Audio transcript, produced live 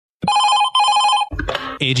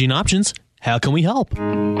Aging Options, how can we help?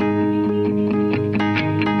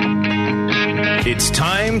 It's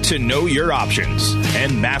time to know your options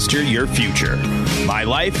and master your future. My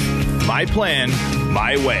life, my plan,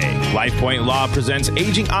 my way. LifePoint Law presents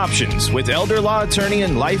Aging Options with elder law attorney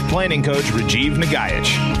and life planning coach Rajiv Nagaich.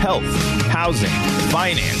 Health, housing,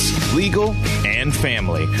 finance, legal, and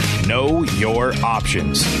family. Know your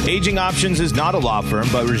options. Aging Options is not a law firm,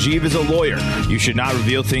 but Rajiv is a lawyer. You should not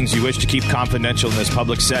reveal things you wish to keep confidential in this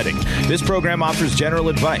public setting. This program offers general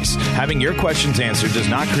advice. Having your questions answered does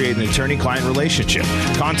not create an attorney-client relationship.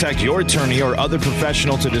 Contact your attorney or other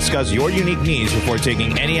professional to discuss your unique needs before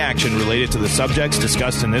taking any action related to the subjects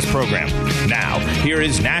discussed in this program. Now, here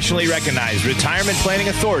is nationally recognized retirement planning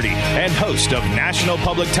authority and host of national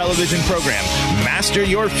public television program Master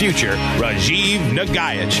Your Future, Rajiv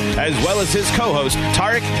Nagaich, as well as his co-host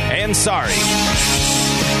Tariq Ansari.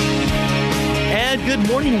 And good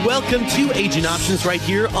morning. Welcome to Aging Options right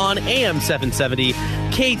here on AM 770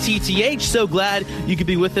 KTTH. So glad you could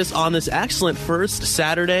be with us on this excellent first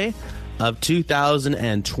Saturday of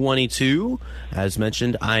 2022. As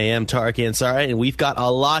mentioned, I am Tariq Ansari, and we've got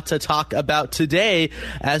a lot to talk about today.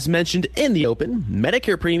 As mentioned in the open,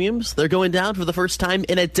 Medicare premiums, they're going down for the first time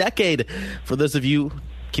in a decade. For those of you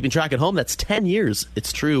keeping track at home, that's 10 years.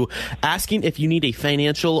 It's true. Asking if you need a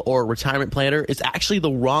financial or retirement planner is actually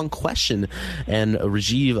the wrong question. And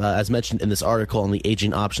Rajiv, as mentioned in this article on the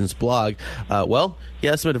Aging Options blog, he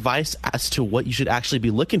has some advice as to what you should actually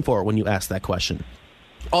be looking for when you ask that question.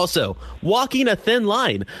 Also, walking a thin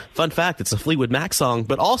line. Fun fact, it's a Fleetwood Mac song,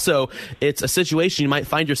 but also it's a situation you might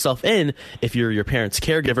find yourself in if you're your parent's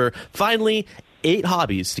caregiver. Finally, 8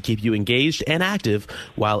 hobbies to keep you engaged and active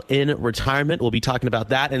while in retirement. We'll be talking about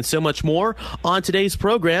that and so much more on today's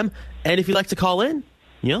program. And if you'd like to call in,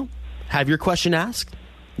 have your question asked.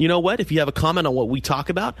 You know what? If you have a comment on what we talk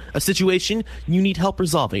about, a situation you need help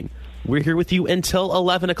resolving, we're here with you until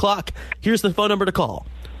 11 o'clock. Here's the phone number to call.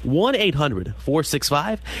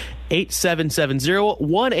 1-800-465-8770.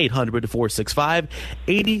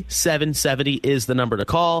 1-800-465-8770 is the number to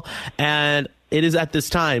call. And it is at this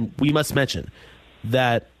time we must mention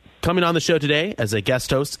that coming on the show today as a guest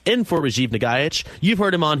host in for Rajiv Nagaich, you've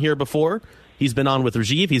heard him on here before. He's been on with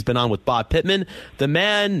Rajiv. He's been on with Bob Pittman. The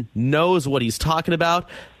man knows what he's talking about.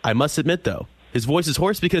 I must admit, though, his voice is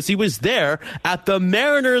hoarse because he was there at the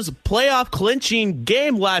Mariners playoff clinching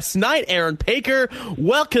game last night. Aaron Paker,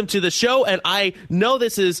 welcome to the show. And I know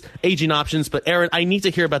this is Aging Options, but Aaron, I need to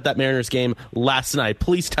hear about that Mariners game last night.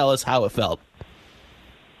 Please tell us how it felt.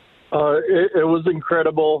 It was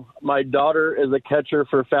incredible. My daughter is a catcher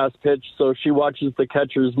for fast pitch, so she watches the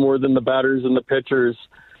catchers more than the batters and the pitchers.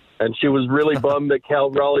 And she was really bummed that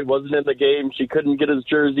Cal Raleigh wasn't in the game. She couldn't get his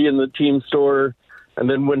jersey in the team store. And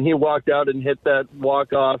then when he walked out and hit that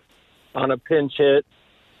walk-off on a pinch hit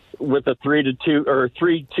with a 3-2 or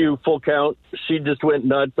 3-2 full count, she just went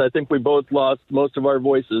nuts. I think we both lost most of our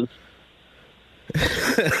voices.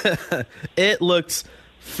 It looked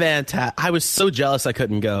fantastic. I was so jealous I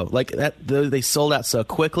couldn't go. Like that, they sold out so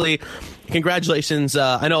quickly. Congratulations.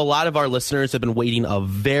 I know a lot of our listeners have been waiting a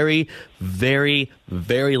very, very,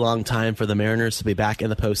 very long time for the Mariners to be back in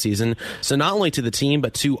the postseason. So not only to the team,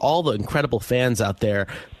 but to all the incredible fans out there,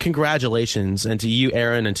 congratulations. And to you,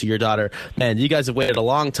 Aaron, and to your daughter. Man, you guys have waited a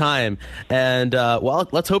long time. And,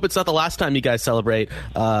 let's hope it's not the last time you guys celebrate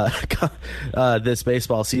this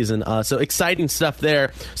baseball season. So exciting stuff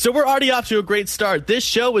there. So we're already off to a great start. This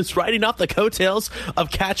show is riding off the coattails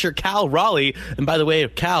of catcher Cal Raleigh. And by the way,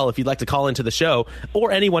 Cal, if you'd like to call into the show,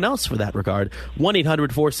 or anyone else for that regard,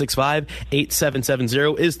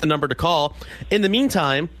 1-800-465-8770 is the number to call. In the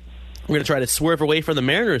meantime, we're going to try to swerve away from the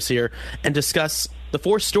Mariners here and discuss the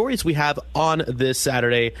 4 stories we have on this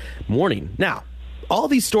Saturday morning. Now, all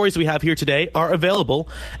these stories we have here today are available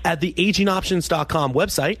at the agingoptions.com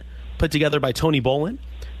website, put together by Tony Bolin.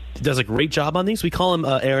 He does a great job on these. We call him,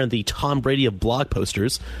 Aaron, the Tom Brady of blog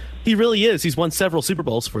posters. He really is. He's won several Super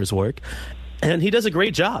Bowls for his work, and he does a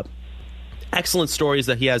great job. Excellent stories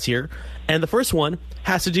that he has here. And the first one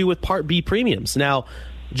has to do with Part B premiums. Now,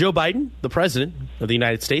 Joe Biden, the president of the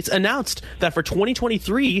United States, announced that for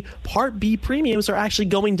 2023, Part B premiums are actually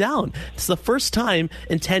going down. It's the first time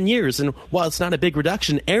in 10 years. And while it's not a big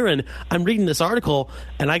reduction, Aaron, I'm reading this article,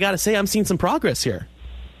 and I got to say I'm seeing some progress here.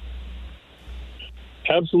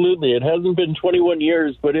 Absolutely. It hasn't been 21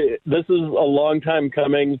 years, but this is a long time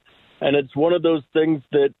coming. And it's one of those things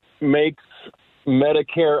that makes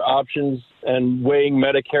Medicare options and weighing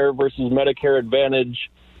Medicare versus Medicare Advantage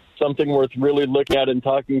something worth really looking at and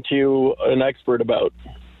talking to an expert about.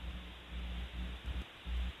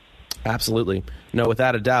 Absolutely. No,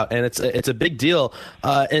 without a doubt. And it's a big deal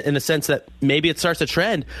in the sense that maybe it starts a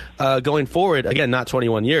trend going forward. Again, not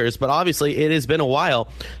 21 years, but obviously it has been a while.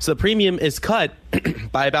 So the premium is cut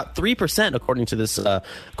by about 3% according to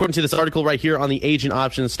this article right here on the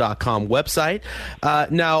agentoptions.com website.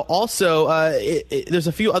 Now, also, there's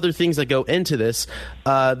a few other things that go into this.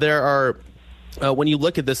 There are... when you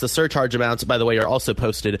look at this, the surcharge amounts, by the way, are also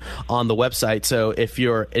posted on the website. So if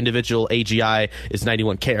your individual AGI is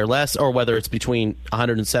 91K or less, or whether it's between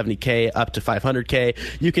 170K up to 500K,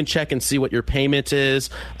 you can check and see what your payment is,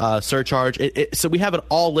 surcharge. So we have it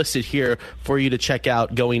all listed here for you to check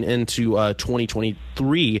out going into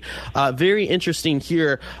 2023. Very interesting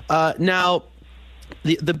here. Now,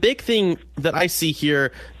 the big thing that I see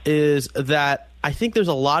here is that I think there's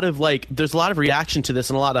a lot of reaction to this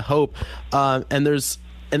and a lot of hope, and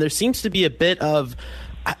there seems to be a bit of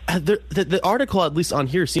the article, at least on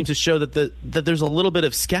here, seems to show that there's a little bit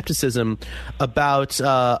of skepticism about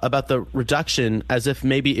the reduction, as if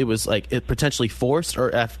maybe it was like it potentially forced, or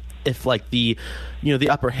if like the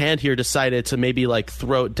upper hand here decided to maybe like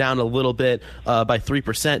throw it down a little bit by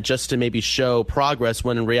 3% just to maybe show progress,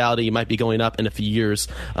 when in reality it might be going up in a few years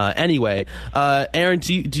anyway. Aaron,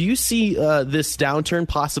 do you see this downturn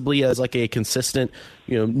possibly as like a consistent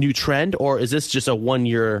new trend, or is this just a one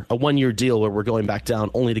year deal where we're going back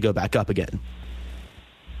down only to go back up again?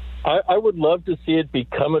 I would love to see it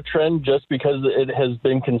become a trend, just because it has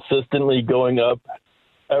been consistently going up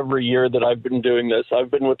every year that I've been doing this. I've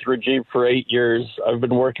been with Rajiv for 8 years. I've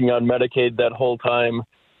been working on Medicaid that whole time,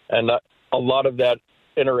 and a lot of that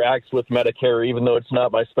interacts with Medicare, even though it's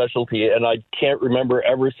not my specialty. And I can't remember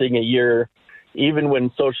ever seeing a year, even when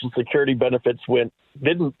Social Security benefits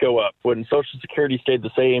didn't go up. When Social Security stayed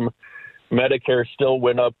the same, Medicare still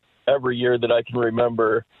went up every year that I can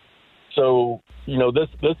remember. So,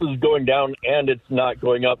 this is going down and it's not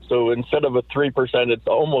going up. So instead of a 3%, it's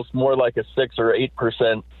almost more like a 6 or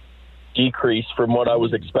 8% decrease from what I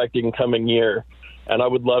was expecting coming year. And I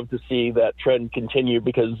would love to see that trend continue,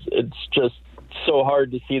 because it's just so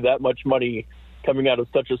hard to see that much money coming out of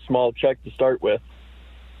such a small check to start with.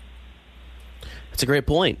 That's a great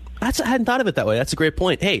point. I hadn't thought of it that way. That's a great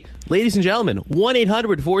point. Hey, ladies and gentlemen,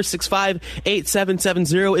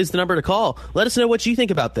 1-800-465-8770 is the number to call. Let us know what you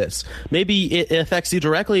think about this. Maybe it affects you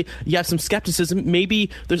directly. You have some skepticism.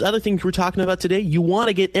 Maybe there's other things we're talking about today. You want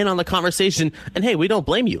to get in on the conversation. And hey, we don't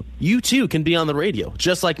blame you. You too can be on the radio,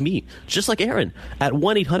 just like me, just like Aaron, at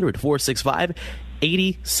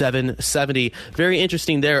 1-800-465-8770. Very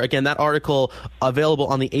interesting there. Again, that article available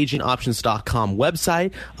on the agentoptions.com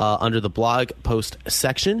website under the blog post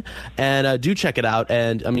section. And do check it out.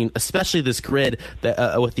 And I mean, especially this grid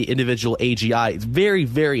that, with the individual AGI, it's very,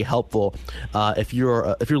 very helpful if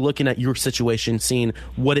you're looking at your situation, seeing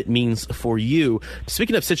what it means for you.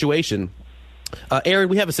 Speaking of situation, Aaron,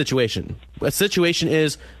 we have a situation. A situation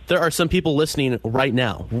is there are some people listening right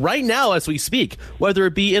now as we speak, whether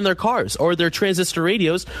it be in their cars or their transistor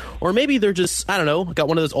radios, or maybe they're just, I don't know, got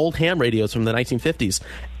one of those old ham radios from the 1950s.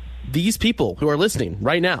 These people who are listening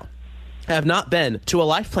right now have not been to a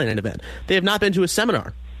Life Planning event. They have not been to a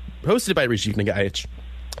seminar hosted by Rajiv Nagaich.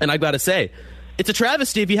 And I've got to say, it's a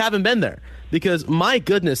travesty if you haven't been there, because my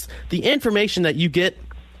goodness, the information that you get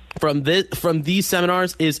from these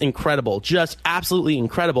seminars is incredible, just absolutely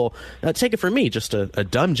incredible. Take it from me, just a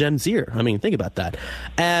dumb Gen Zer. I mean, think about that.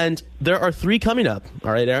 And there are 3 coming up.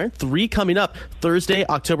 All right, Aaron, 3 coming up. Thursday,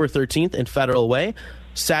 October 13th in Federal Way.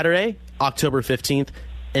 Saturday, October 15th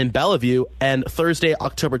in Bellevue, and Thursday,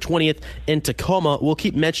 October 20th in Tacoma. We'll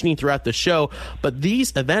keep mentioning throughout the show, but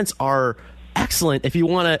these events are excellent. If you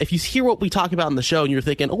hear what we talk about in the show and you're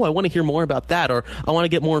thinking, oh, I want to hear more about that, or I want to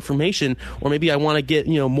get more information, or maybe I want to get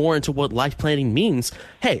more into what life planning means,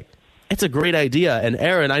 hey, it's a great idea. And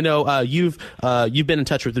Aaron, I know you've been in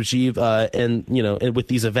touch with Rajiv and with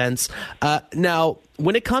these events. Now,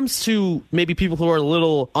 when it comes to maybe people who are a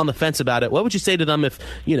little on the fence about it, what would you say to them if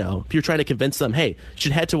you're trying to convince them, hey, you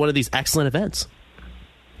should head to one of these excellent events?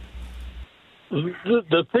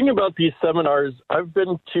 The thing about these seminars, I've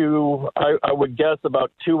been to, I would guess,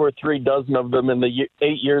 about 2 or 3 dozen of them in the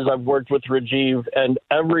 8 years I've worked with Rajiv, and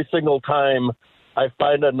every single time I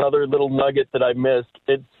find another little nugget that I missed.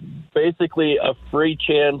 It's basically a free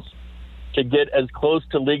chance to get as close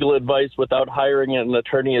to legal advice without hiring an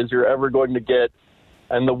attorney as you're ever going to get.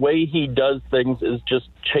 And the way he does things is just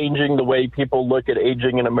changing the way people look at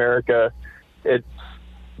aging in America. It's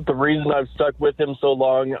the reason I've stuck with him so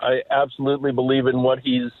long. I absolutely believe in what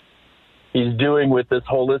he's doing with this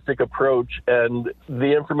holistic approach, and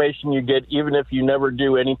the information you get, even if you never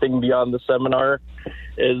do anything beyond the seminar,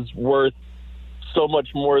 is worth so much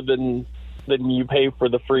more than than you pay for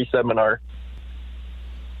the free seminar.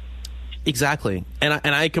 Exactly. And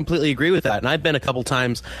I completely agree with that. And I've been a couple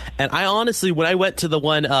times. And I honestly, when I went to the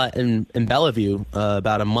one in Bellevue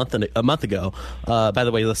about a month ago, by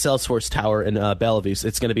the way, the Salesforce Tower in Bellevue,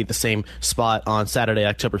 it's going to be the same spot on Saturday,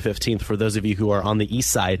 October 15th, for those of you who are on the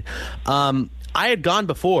east side. I had gone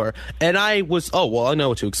before, and I was, I know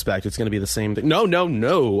what to expect. It's going to be the same thing.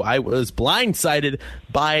 No. I was blindsided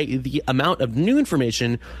by the amount of new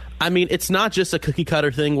information. I mean, it's not just a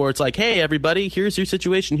cookie-cutter thing where it's like, hey, everybody, here's your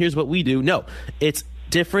situation, here's what we do. No, it's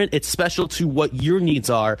different. It's special to what your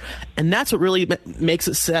needs are, and that's what really makes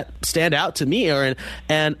it stand out to me, Aaron.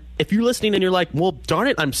 And if you're listening and you're like, well, darn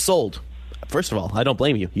it, I'm sold. First of all, I don't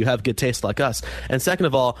blame you. You have good taste like us. And second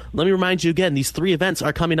of all, let me remind you again, these 3 events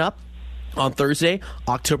are coming up on Thursday,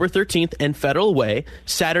 October 13th in Federal Way,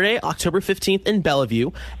 Saturday, October 15th in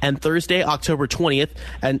Bellevue, and Thursday, October 20th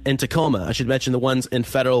in Tacoma. I should mention the ones in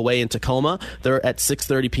Federal Way in Tacoma. They're at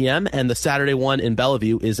 6:30 p.m., and the Saturday one in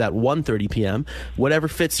Bellevue is at 1:30 p.m. Whatever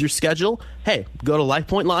fits your schedule, hey, go to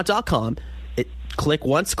lifepointlaw.com. Click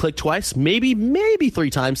once, click twice, maybe 3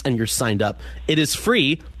 times, and you're signed up. It is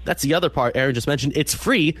free. That's the other part Aaron just mentioned. It's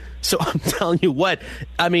free. So I'm telling you what,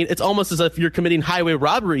 I mean, it's almost as if you're committing highway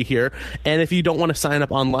robbery here. And if you don't want to sign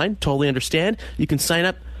up online, totally understand. You can sign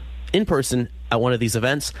up in person at one of these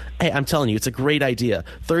events. Hey, I'm telling you, it's a great idea.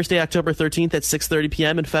 Thursday, October 13th at 6:30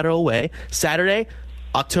 p.m. in Federal Way. Saturday,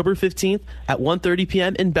 October 15th at 1:30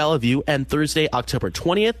 p.m. in Bellevue. And Thursday, October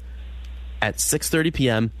 20th at 6:30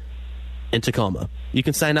 p.m. in Tacoma. You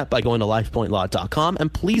can sign up by going to lifepointlaw.com,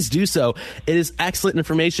 and please do so. It is excellent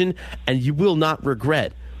information, and you will not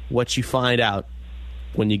regret what you find out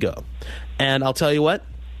when you go. And I'll tell you what,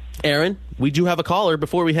 Aaron, we do have a caller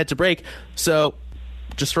before we head to break. So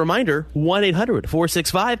just a reminder,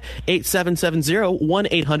 1-800-465-8770,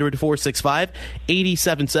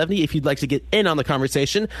 1-800-465-8770 if you'd like to get in on the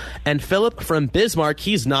conversation. And Philip from Bismarck,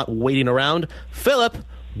 he's not waiting around. Philip,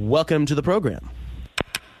 welcome to the program.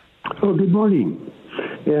 Oh, good morning.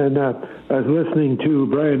 And I was listening to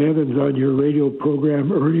Brian Evans on your radio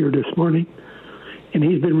program earlier this morning, and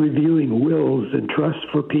he's been reviewing wills and trusts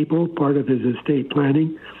for people, part of his estate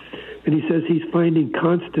planning. And he says he's finding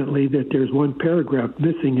constantly that there's one paragraph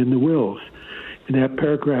missing in the wills. And that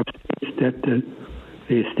paragraph states that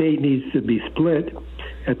the estate needs to be split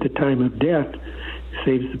at the time of death,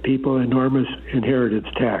 saves the people enormous inheritance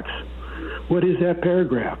tax. What is that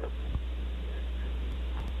paragraph?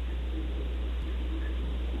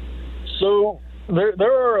 So there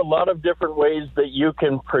are a lot of different ways that you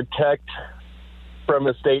can protect from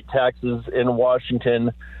estate taxes in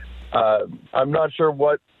Washington. I'm not sure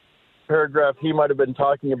what paragraph he might have been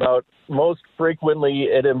talking about. Most frequently,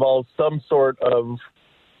 it involves some sort of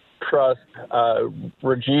trust.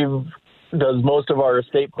 Rajiv does most of our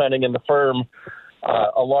estate planning in the firm,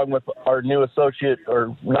 along with our new associate,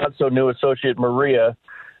 or not so new associate, Maria.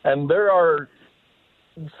 And there are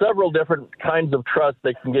several different kinds of trust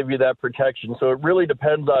that can give you that protection. So it really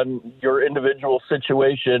depends on your individual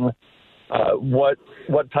situation, what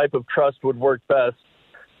type of trust would work best.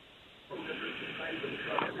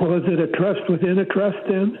 Well, is it a trust within a trust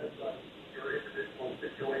then?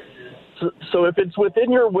 So if it's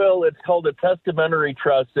within your will, it's called a testamentary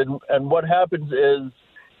trust. And what happens is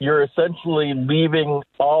you're essentially leaving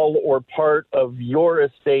all or part of your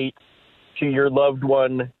estate to your loved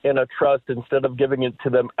one in a trust instead of giving it to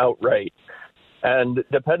them outright. And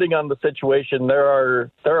depending on the situation, there are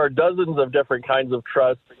dozens of different kinds of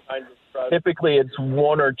trusts. Typically, it's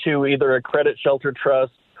one or two, either a credit shelter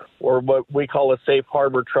trust or what we call a safe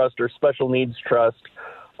harbor trust or special needs trust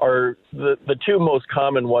are the two most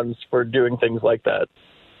common ones for doing things like that.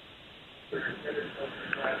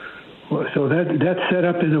 Well, so that's set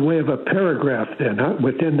up in the way of a paragraph then,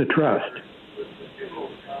 within the trust.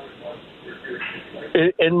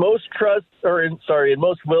 In most trusts, in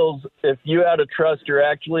most wills, if you add a trust, you're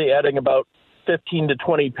actually adding about 15 to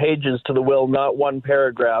 20 pages to the will, not one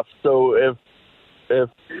paragraph. So if the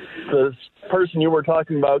person you were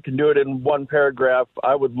talking about can do it in one paragraph,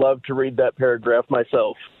 I would love to read that paragraph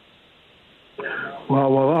myself.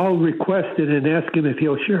 Well, I'll request it and ask him if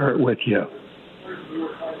he'll share it with you.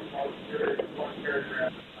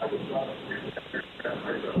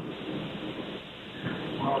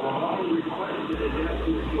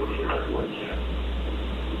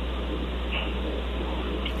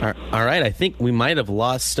 All right, I think we might have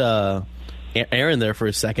lost Aaron there for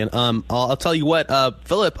a second. I'll tell you what,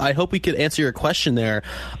 Philip, I hope we could answer your question there.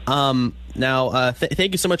 Now,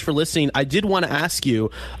 thank you so much for listening. I did want to ask you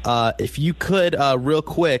if you could, real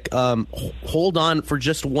quick, hold on for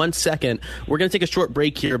just 1 second. We're going to take a short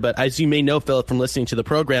break here, but as you may know, Philip, from listening to the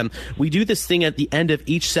program, we do this thing at the end of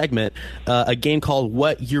each segment, a game called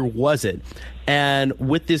What Year Was It? And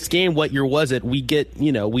with this game, What Year Was It? We get,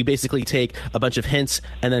 we basically take a bunch of hints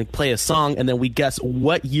and then play a song, and then we guess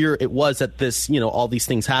what year it was that this, all these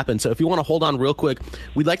things happened. So if you want to hold on real quick,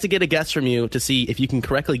 we'd like to get a guess from you to see if you can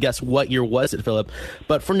correctly guess what year was it, Philip.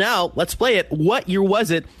 But for now, let's play it. What year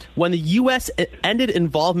was it when the U.S. ended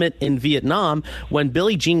involvement in Vietnam, when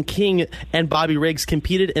Billie Jean King and Bobby Riggs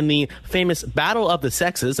competed in the famous Battle of the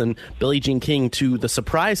Sexes, and Billie Jean King, to the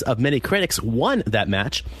surprise of many critics, won that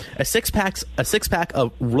match? A six-pack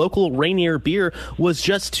of local Rainier beer was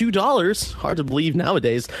just $2. Hard to believe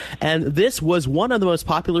nowadays. And this was one of the most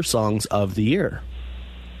popular songs of the year.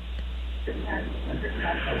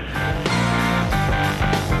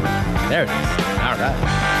 There it is. All right.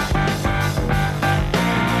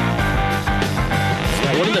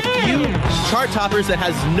 So one of the few chart toppers that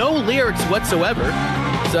has no lyrics whatsoever.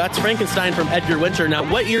 So that's Frankenstein from Edgar Winter. Now,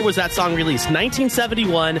 what year was that song released?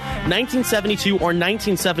 1971, 1972, or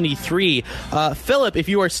 1973? Philip, if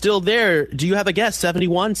you are still there, do you have a guess?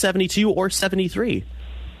 71, 72, or 73?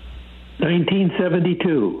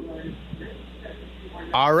 1972.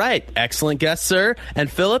 All right. Excellent guess, sir. And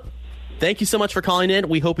Philip, thank you so much for calling in.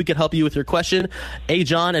 We hope we could help you with your question. Hey,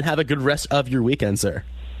 John, and have a good rest of your weekend, sir.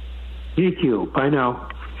 Thank you. Bye now.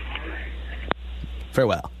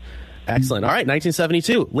 Farewell. Excellent. All right,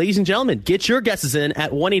 1972. Ladies and gentlemen, get your guesses in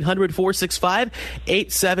at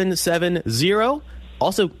 1-800-465-8770.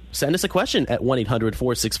 Also, send us a question at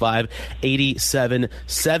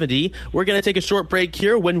 1-800-465-8770. We're going to take a short break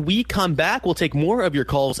here. When we come back, we'll take more of your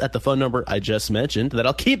calls at the phone number I just mentioned, that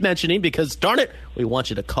I'll keep mentioning because, darn it, we want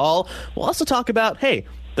you to call. We'll also talk about,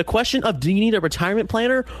 the question of, do you need a retirement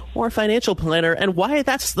planner or a financial planner, and why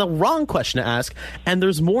that's the wrong question to ask. And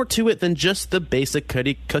there's more to it than just the basic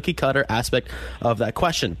cookie cutter aspect of that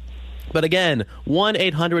question. But again,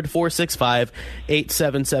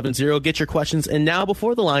 1-800-465-8770. Get your questions in now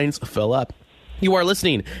before the lines fill up. You are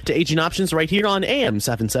listening to Aging Options right here on AM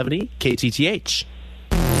 770 KTTH.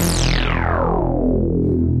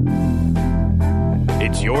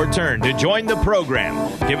 It's your turn to join the program.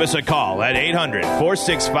 Give us a call at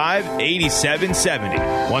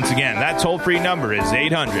 800-465-8770. Once again, that toll-free number is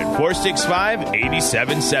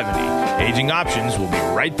 800-465-8770. Aging Options will be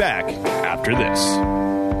right back after this.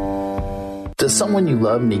 Does someone you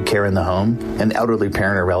love need care in the home? An elderly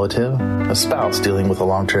parent or relative? A spouse dealing with a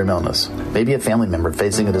long-term illness? Maybe a family member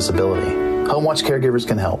facing a disability? HomeWatch Caregivers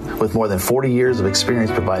can help. With more than 40 years of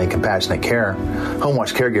experience providing compassionate care,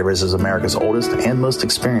 HomeWatch Caregivers is America's oldest and most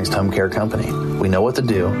experienced home care company. We know what to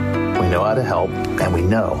do, we know how to help, and we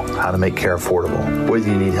know how to make care affordable. Whether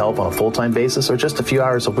you need help on a full-time basis or just a few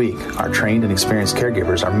hours a week, our trained and experienced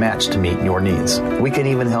caregivers are matched to meet your needs. We can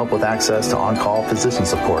even help with access to on-call physician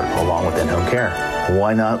support along with in-home care.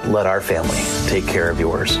 Why not let our family take care of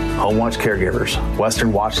yours? HomeWatch Caregivers,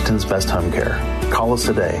 Western Washington's best home care. Call us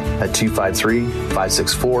today at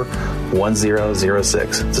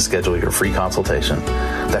 253-564-1006 to schedule your free consultation.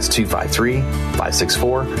 That's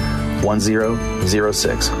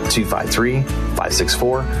 253-564-1006.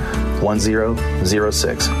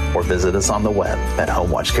 253-564-1006. Or visit us on the web at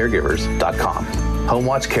homewatchcaregivers.com.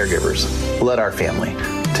 HomeWatch Caregivers. Let our family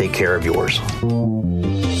take care of yours.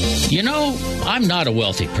 I'm not a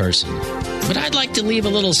wealthy person, but I'd like to leave a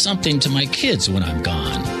little something to my kids when I'm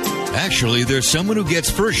gone. Actually, there's someone who gets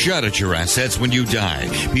first shot at your assets when you die,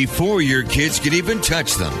 before your kids can even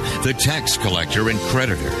touch them. The tax collector and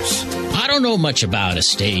creditors. I don't know much about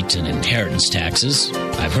estate and inheritance taxes.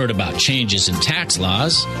 I've heard about changes in tax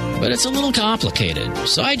laws, but it's a little complicated,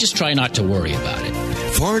 so I just try not to worry about it.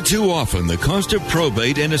 Far too often, the cost of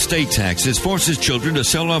probate and estate taxes forces children to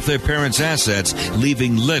sell off their parents' assets,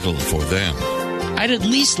 leaving little for them. I'd at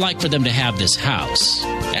least like for them to have this house.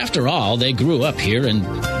 After all, they grew up here, and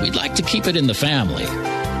we'd like to keep it in the family.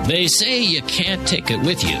 They say you can't take it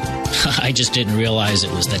with you. I just didn't realize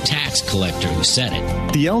it was the tax collector who said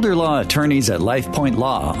it. The elder law attorneys at LifePoint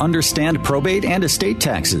Law understand probate and estate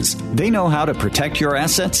taxes. They know how to protect your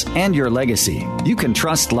assets and your legacy. You can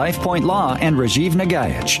trust LifePoint Law and Rajiv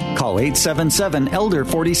Nagayach. Call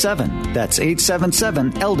 877-ELDER-47. That's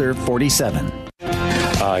 877-ELDER-47.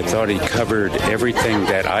 I thought he covered everything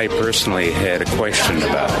that I personally had a question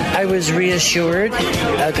about. I was reassured,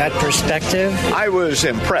 got perspective. I was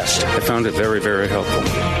impressed. I found it very, very helpful.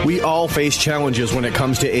 We all face challenges when it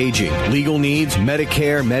comes to aging. Legal needs,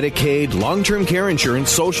 Medicare, Medicaid, long-term care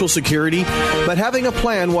insurance, Social Security. But having a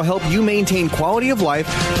plan will help you maintain quality of life,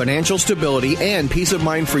 financial stability, and peace of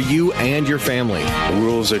mind for you and your family.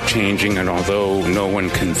 Rules are changing, and although no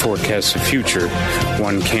one can forecast the future,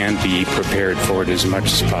 one can be prepared for it as much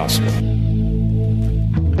as possible.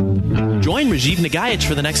 Join Rajiv Nagaich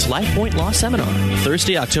for the next LifePoint Law Seminar.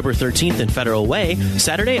 Thursday, October 13th in Federal Way,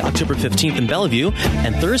 Saturday, October 15th in Bellevue,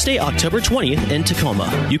 and Thursday, October 20th in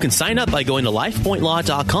Tacoma. You can sign up by going to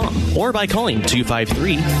lifepointlaw.com or by calling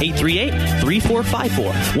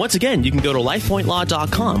 253-838-3454. Once again, you can go to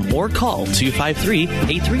lifepointlaw.com or call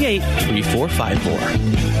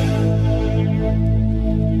 253-838-3454.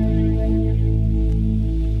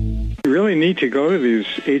 You really need to go to these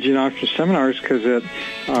aging option seminars because it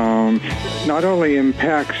not only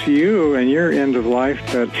impacts you and your end of life,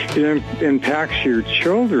 but it impacts your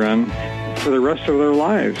children for the rest of their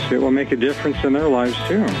lives. It will make a difference in their lives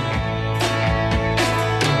too.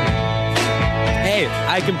 Hey,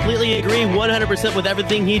 I completely agree 100% with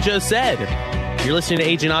everything he just said. You're listening to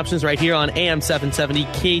Aging Options right here on AM 770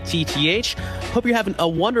 KTTH. Hope you're having a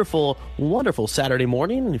wonderful, wonderful Saturday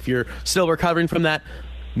morning. If you're still recovering from that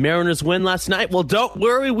Mariners win last night, well, don't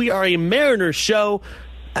worry. We are a Mariners show.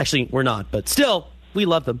 Actually, we're not, but still, we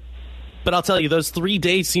love them. But I'll tell you, those 3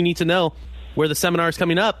 dates you need to know where the seminar is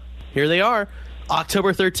coming up. Here they are.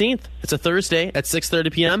 October 13th. It's a Thursday at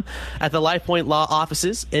 6:30 p.m. at the LifePoint Law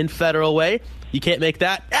offices in Federal Way. You can't make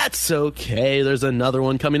that? That's okay. There's another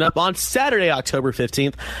one coming up on Saturday, October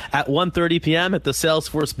 15th at 1:30 p.m. at the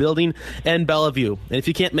Salesforce building in Bellevue. And if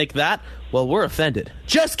you can't make that, well, we're offended.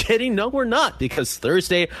 Just kidding. No, we're not, because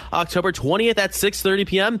Thursday, October 20th at 6:30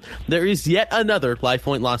 p.m., there is yet another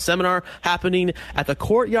LifePoint Law seminar happening at the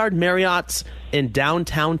Courtyard Marriott's in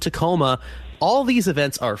downtown Tacoma. All these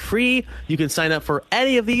events are free. You can sign up for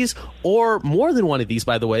any of these or more than one of these,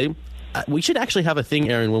 by the way. We should actually have a thing,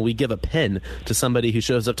 Aaron, when we give a pin to somebody who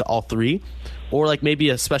shows up to all three, or like maybe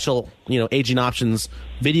a special, Aging Options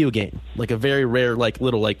video game, like a very rare,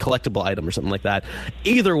 little collectible item or something like that.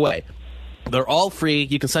 Either way, they're all free.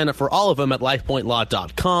 You can sign up for all of them at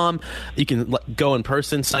lifepointlaw.com. You can go in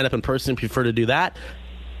person, sign up in person if you prefer to do that.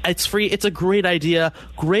 It's free. It's a great idea.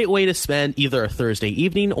 Great way to spend either a Thursday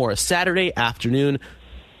evening or a Saturday afternoon.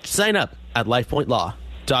 Sign up at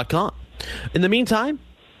lifepointlaw.com. In the meantime,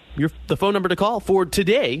 the phone number to call for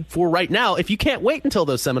today, for right now, if you can't wait until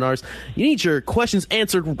those seminars, you need your questions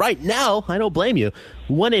answered right now. I don't blame you.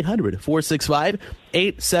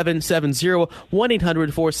 1-800-465-8770.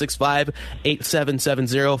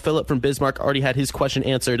 1-800-465-8770. Philip from Bismarck already had his question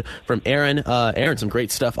answered from Aaron. Aaron, some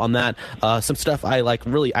great stuff on that. Some stuff I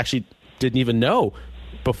really actually didn't even know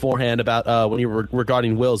beforehand about when you were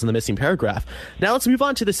regarding wills and the missing paragraph. Now let's move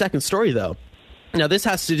on to the second story, though. Now, this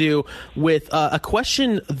has to do with a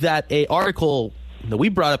question that an article that we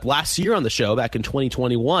brought up last year on the show back in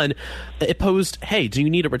 2021. It posed, hey, do you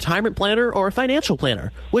need a retirement planner or a financial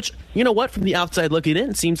planner? Which, you know what, from the outside looking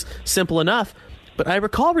in, seems simple enough. But I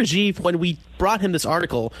recall Rajiv, when we brought him this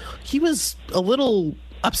article, he was a little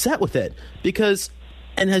upset with it because,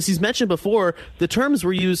 and as he's mentioned before, the terms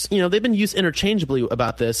were used, they've been used interchangeably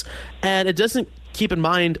about this, and it doesn't keep in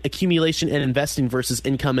mind accumulation and investing versus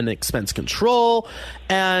income and expense control,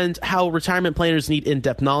 and how retirement planners need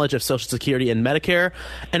in-depth knowledge of Social Security and Medicare.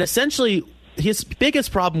 And essentially, his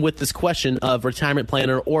biggest problem with this question of retirement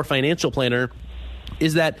planner or financial planner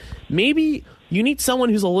is that maybe you need someone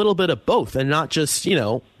who's a little bit of both and not just,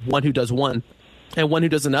 one who does one and one who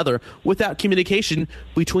does another, without communication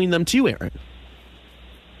between them too, Aaron.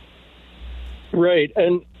 Right.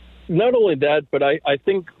 And not only that, but I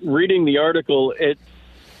think reading the article, it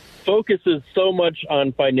focuses so much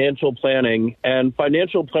on financial planning, and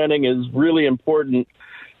financial planning is really important.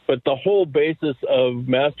 But the whole basis of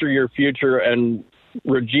Master Your Future and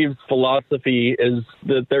Rajiv's philosophy is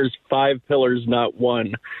that there's 5 pillars, not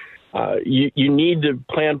one. You need to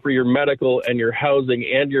plan for your medical and your housing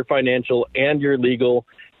and your financial and your legal,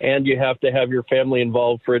 and you have to have your family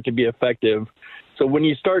involved for it to be effective. So when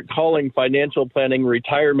you start calling financial planning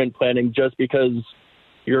retirement planning just because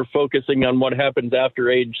you're focusing on what happens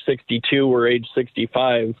after age 62 or age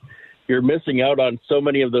 65, you're missing out on so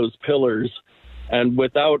many of those pillars. And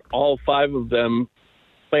without all 5 of them,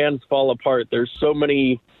 plans fall apart. There's so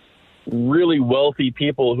many really wealthy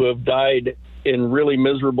people who have died in really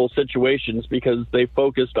miserable situations because they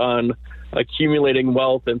focused on accumulating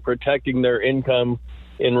wealth and protecting their income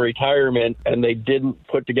in retirement, and they didn't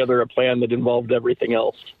put together a plan that involved everything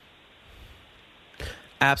else.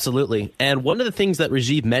 Absolutely. And one of the things that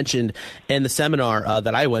Rajiv mentioned in the seminar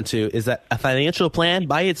that I went to is that a financial plan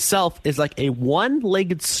by itself is like a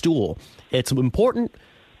one-legged stool. It's important,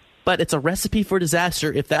 but it's a recipe for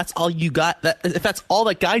disaster if that's all you got, if that's all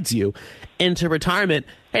that guides you into retirement.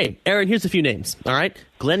 Hey, Aaron, here's a few names, all right?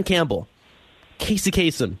 Glenn Campbell, Casey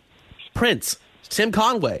Kasem, Prince, Tim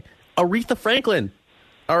Conway, Aretha Franklin,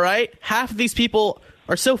 all right? Half of these people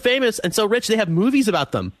are so famous and so rich they have movies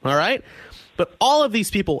about them, all right? But all of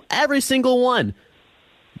these people, every single one,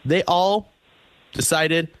 they all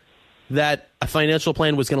decided that a financial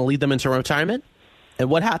plan was going to lead them into retirement. And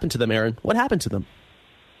what happened to them, Aaron? What happened to them?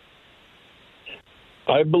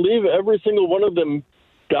 I believe every single one of them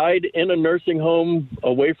died in a nursing home,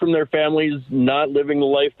 away from their families, not living the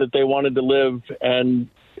life that they wanted to live, and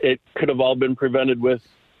it could have all been prevented with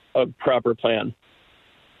a proper plan.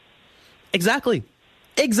 Exactly.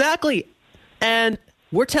 And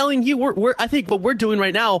we're telling you, I think what we're doing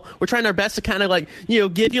right now, we're trying our best to kind of like,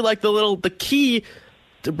 give you like the key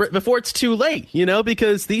before it's too late,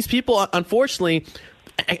 because these people, unfortunately,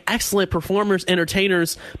 excellent performers,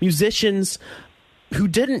 entertainers, musicians who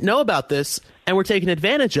didn't know about this and were taken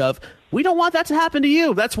advantage of. We don't want that to happen to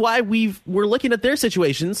you. That's why we're looking at their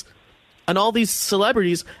situations and all these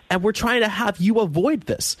celebrities, and we're trying to have you avoid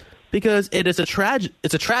this because it is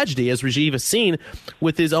it's a tragedy, as Rajiv has seen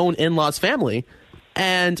with his own in-laws family.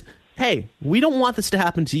 And hey, we don't want this to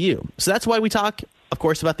happen to you. So that's why we talk, of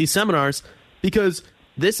course, about these seminars, because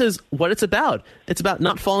this is what it's about. It's about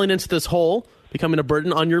not falling into this hole, becoming a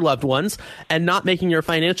burden on your loved ones, and not making your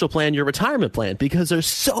financial plan your retirement plan, because there's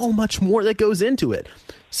so much more that goes into it.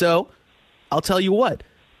 So I'll tell you what.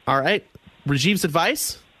 All right. Rajiv's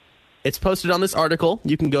advice, it's posted on this article.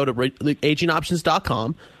 You can go to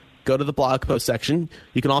agingoptions.com. Go to the blog post section.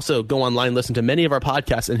 You can also go online, listen to many of our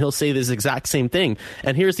podcasts, and he'll say this exact same thing.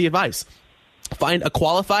 And here's the advice. Find a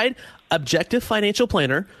qualified, objective financial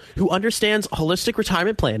planner who understands holistic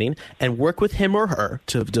retirement planning and work with him or her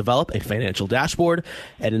to develop a financial dashboard,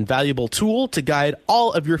 an invaluable tool to guide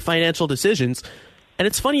all of your financial decisions. And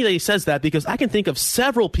it's funny that he says that because I can think of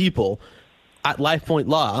several people at LifePoint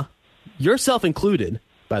Law, yourself included,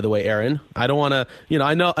 by the way, Aaron. I don't want to,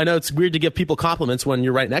 I know it's weird to give people compliments when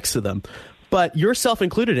you're right next to them, but yourself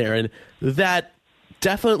included, Aaron, that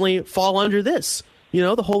definitely fall under this, the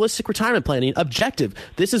holistic retirement planning, objective.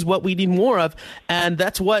 This is what we need more of. And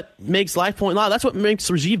that's what makes LifePoint Law. That's what makes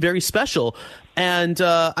Rajiv very special. And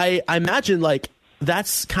I imagine like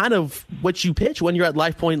that's kind of what you pitch when you're at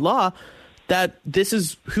LifePoint Law, that this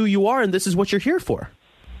is who you are and this is what you're here for.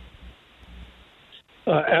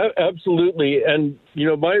 Absolutely. And,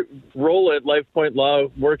 my role at LifePoint Law,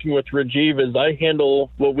 working with Rajiv, is I handle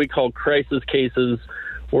what we call crisis cases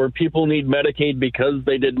where people need Medicaid because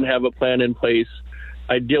they didn't have a plan in place.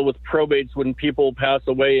 I deal with probates when people pass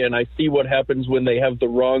away, and I see what happens when they have the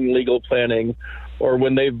wrong legal planning or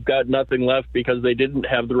when they've got nothing left because they didn't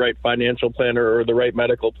have the right financial planner or the right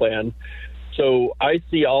medical plan. So I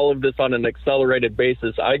see all of this on an accelerated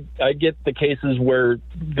basis. I get the cases where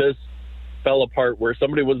this fell apart, where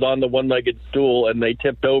somebody was on the one-legged stool and they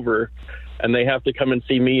tipped over, and they have to come and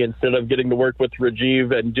see me instead of getting to work with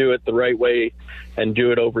Rajiv and do it the right way and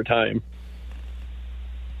do it over time.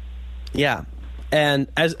 Yeah. And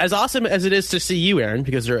as awesome as it is to see you, Aaron,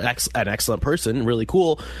 because you're an excellent person, really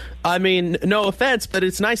cool. I mean, no offense, but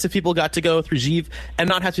it's nice if people got to go with Rajiv and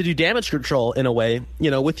not have to do damage control in a way,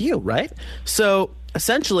 with you, right? So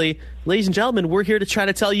essentially, ladies and gentlemen, we're here to try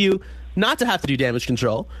to tell you not to have to do damage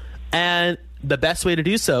control. And the best way to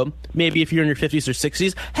do so, maybe if you're in your 50s or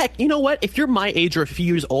 60s, heck, you know what? If you're my age or a few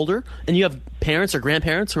years older and you have parents or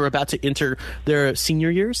grandparents who are about to enter their senior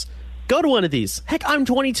years, go to one of these. Heck, I'm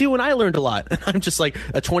 22 and I learned a lot. I'm just like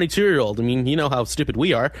a 22-year-old. I mean, you know how stupid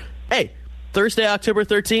we are. Hey, Thursday, October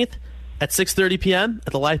 13th at 6:30 p.m.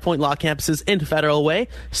 at the LifePoint Law campuses in Federal Way.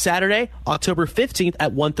 Saturday, October 15th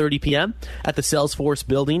at 1:30 p.m. at the Salesforce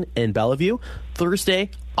building in Bellevue.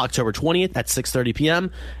 Thursday, October 20th at 6:30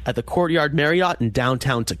 p.m. at the Courtyard Marriott in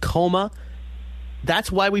downtown Tacoma.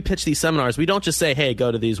 That's why we pitch these seminars. We don't just say, hey,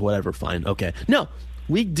 go to these, whatever, fine, okay. No,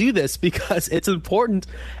 we do this because it's important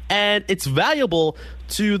and it's valuable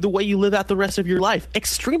to the way you live out the rest of your life.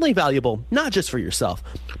 Extremely valuable, not just for yourself,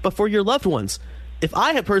 but for your loved ones. If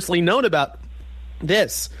I had personally known about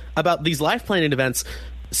this, about these life planning events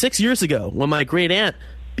 6 years ago when my great aunt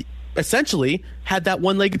essentially had that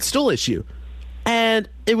one-legged stool issue, and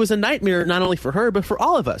it was a nightmare not only for her, but for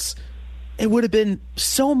all of us, it would have been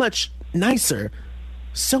so much nicer,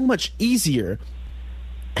 so much easier,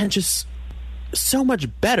 and just so much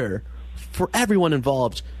better for everyone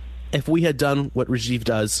involved if we had done what Rajiv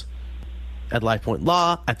does at LifePoint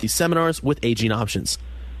Law, at these seminars with Aging Options.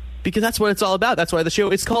 Because that's what it's all about. That's why the show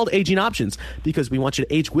is called Aging Options, because we want you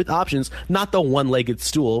to age with options, not the one-legged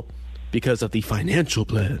stool, because of the financial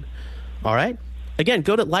plan. All right? Again,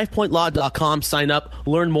 go to lifepointlaw.com, sign up,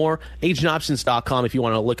 learn more, agingoptions.com if you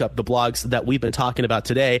want to look up the blogs that we've been talking about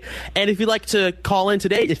today. And if you'd like to call in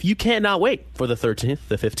today, if you cannot wait for the 13th,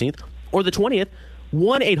 the 15th, or the 20th,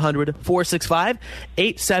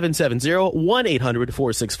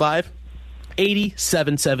 1-800-465-8770,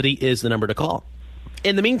 1-800-465-8770 is the number to call.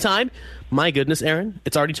 In the meantime, my goodness, Aaron,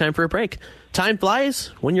 it's already time for a break. Time flies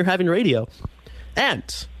when you're having radio. And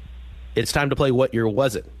it's time to play What Year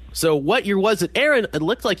Was It? So what year was it? Aaron, it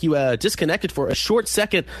looked like you disconnected for a short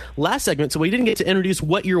second last segment, so we didn't get to introduce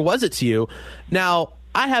What Year Was It to you. Now,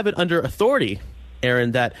 I have it under authority,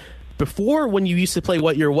 Aaron, that before, when you used to play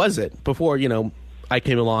What Year Was It, before, I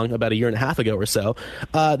came along about a year and a half ago or so,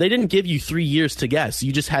 they didn't give you 3 years to guess.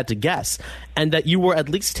 You just had to guess. And that you were at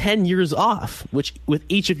least 10 years off with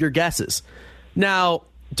each of your guesses. Now,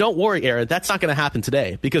 don't worry, Aaron, that's not going to happen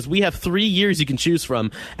today, because we have 3 years you can choose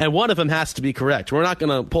from, and one of them has to be correct. We're not going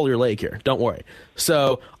to pull your leg here. Don't worry.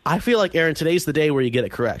 So I feel like, Aaron, today's the day where you get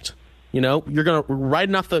it correct. You're going to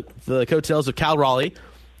riding off the coattails of Cal Raleigh.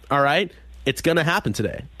 All right? It's going to happen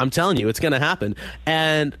today. I'm telling you, it's going to happen.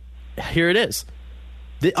 And here it is.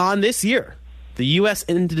 On this year, the U.S.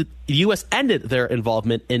 ended their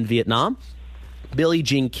involvement in Vietnam. Billie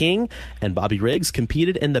Jean King and Bobby Riggs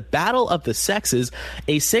competed in the Battle of the Sexes.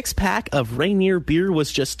 A 6-pack of Rainier beer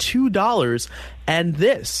was just $2, and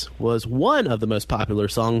this was one of the most popular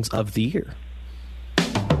songs of the year.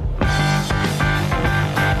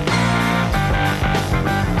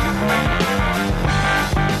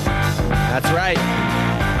 That's right.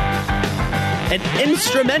 An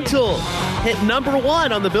instrumental hit number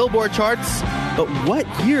 1 on the Billboard charts. But what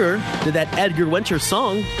year did that Edgar Winter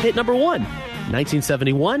song hit number 1?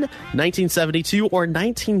 1971, 1972, or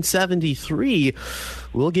 1973?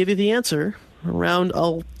 We'll give you the answer around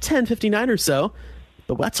 10:59 or so.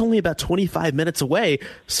 But that's only about 25 minutes away.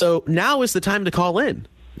 So now is the time to call in.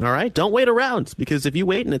 All right? Don't wait around, because if you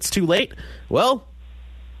wait and it's too late, well,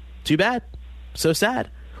 too bad. So sad.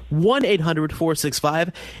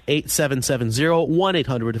 1-800-465-8770,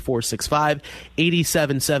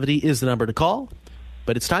 1-800-465-8770 is the number to call.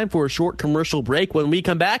 But it's time for a short commercial break. When we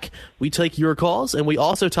come back, we take your calls, and we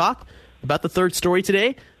also talk about the third story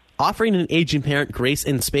today, offering an aging parent grace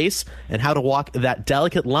and space, and how to walk that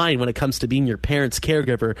delicate line when it comes to being your parent's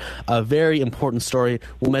caregiver. A very important story.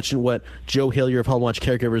 We'll mention what Joe Hillier of Home Watch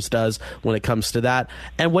Caregivers does when it comes to that,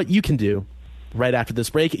 and what you can do right after this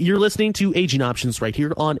break. You're listening to Aging Options right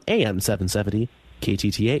here on AM 770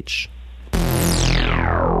 KTTH.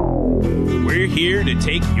 We're here to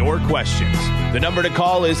take your questions. The number to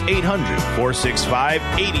call is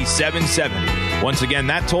 800-465-8770. Once again,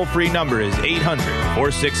 that toll-free number is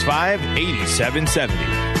 800-465-8770.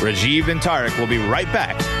 Rajiv and Tarek will be right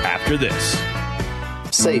back after this.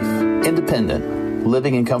 Safe, independent,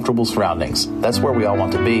 living in comfortable surroundings. That's where we all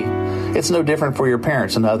want to be. It's no different for your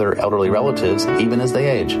parents and other elderly relatives, even as they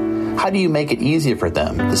age. How do you make it easier for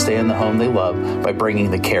them to stay in the home they love by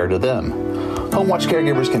bringing the care to them? Home Watch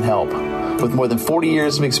Caregivers can help. With more than 40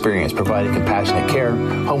 years of experience providing compassionate care,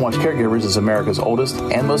 Home Watch Caregivers is America's oldest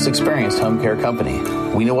and most experienced home care company.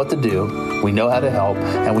 We know what to do, we know how to help,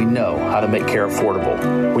 and we know how to make care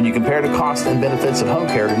affordable. When you compare the costs and benefits of home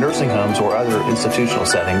care to nursing homes or other institutional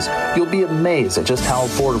settings, you'll be amazed at just how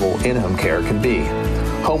affordable in-home care can be.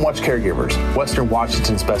 Home Watch Caregivers, Western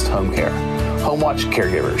Washington's best home care. Home Watch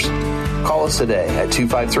Caregivers. Call us today at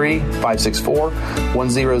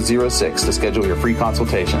 253-564-1006 to schedule your free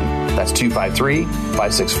consultation. That's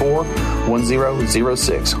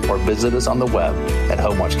 253-564-1006, or visit us on the web at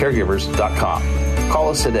homewatchcaregivers.com. Call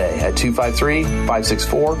us today at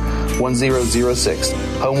 253-564-1006.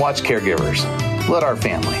 Home Watch Caregivers. Let our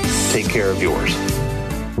family take care of yours.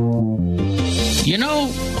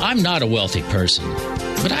 I'm not a wealthy person,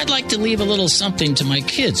 but I'd like to leave a little something to my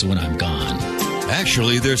kids when I'm gone.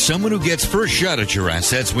 Actually, there's someone who gets first shot at your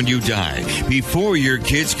assets when you die, before your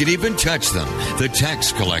kids can even touch them: the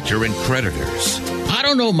tax collector and creditors. I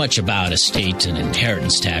don't know much about estate and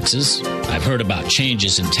inheritance taxes. I've heard about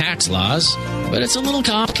changes in tax laws, but it's a little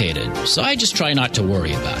complicated, so I just try not to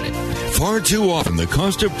worry about it. Far too often, the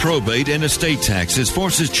cost of probate and estate taxes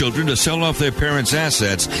forces children to sell off their parents'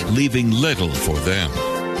 assets, leaving little for them.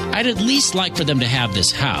 I'd at least like for them to have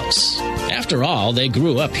this house. After all, they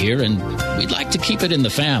grew up here, and we'd like to keep it in the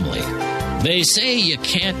family. They say you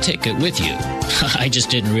can't take it with you. I just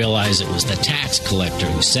didn't realize it was the tax collector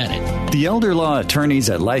who said it. The elder law attorneys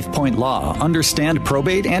at LifePoint Law understand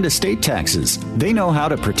probate and estate taxes. They know how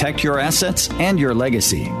to protect your assets and your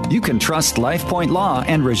legacy. You can trust LifePoint Law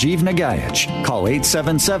and Rajiv Nagayach. Call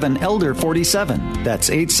 877-ELDER-47. That's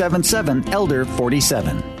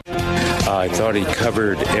 877-ELDER-47. I thought he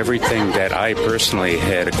covered everything that I personally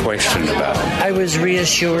had a question about. I was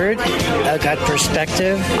reassured. I got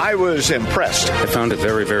perspective. I was impressed. I found it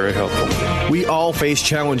very, very helpful. We all face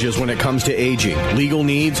challenges when it comes to aging. Legal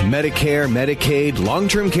needs, Medicare, Medicaid,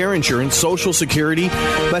 long-term care insurance, Social Security.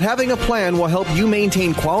 But having a plan will help you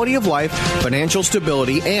maintain quality of life, financial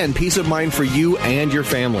stability, and peace of mind for you and your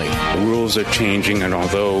family. The rules are changing, and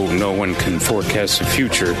although no one can forecast the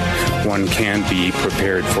future, one can be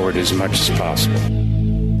prepared for it as much as possible.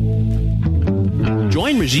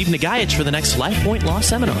 Join Rajiv Nagayach for the next LifePoint Law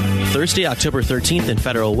Seminar. Thursday, October 13th in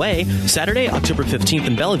Federal Way, Saturday, October 15th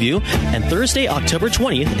in Bellevue, and Thursday, October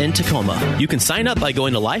 20th in Tacoma. You can sign up by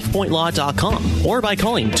going to lifepointlaw.com or by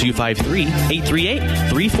calling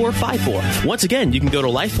 253-838-3454. Once again, you can go to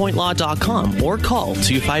lifepointlaw.com or call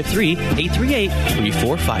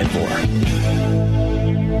 253-838-3454.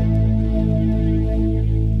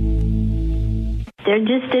 There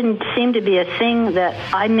just didn't seem to be a thing that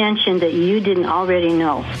I mentioned that you didn't already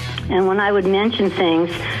know. And when I would mention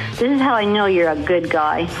things, this is how I know you're a good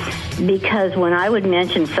guy, because when I would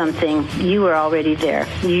mention something, you were already there.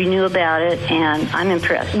 You knew about it, and I'm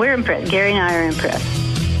impressed. We're impressed. Gary and I are impressed.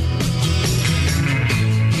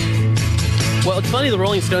 Well, it's funny the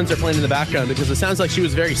Rolling Stones are playing in the background because it sounds like she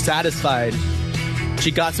was very satisfied.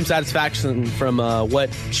 She got some satisfaction from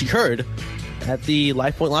what she heard at the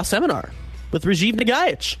LifePoint Law Seminar with Rajiv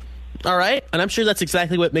Nagayach. All right? And I'm sure that's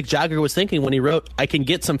exactly what Mick Jagger was thinking when he wrote, I Can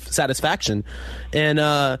Get Some Satisfaction. And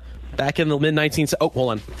back in the mid-19th... Oh,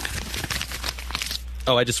 hold on.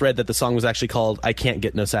 Oh, I just read that the song was actually called I Can't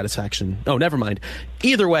Get No Satisfaction. Oh, never mind.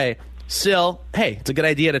 Either way, still, hey, it's a good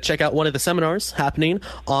idea to check out one of the seminars happening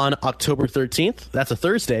on October 13th. That's a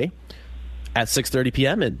Thursday. At 6:30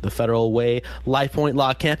 p.m. at the Federal Way LifePoint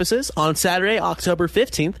Law campuses. On Saturday, October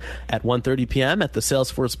 15th at 1:30 p.m. at the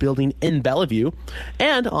Salesforce Building in Bellevue.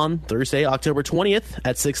 And on Thursday, October 20th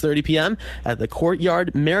at 6:30 p.m. at the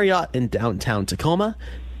Courtyard Marriott in downtown Tacoma.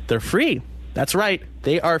 They're free. That's right.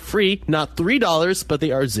 They are free. Not $3, but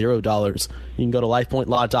they are $0. You can go to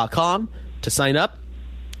lifepointlaw.com to sign up.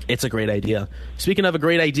 It's a great idea. Speaking of a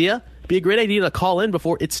great idea, it'd be a great idea to call in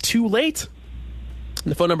before it's too late.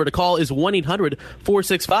 The phone number to call is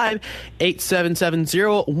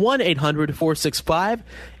 1-800-465-8770,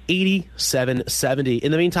 1-800-465-8770.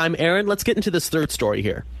 In the meantime, Aaron, let's get into this third story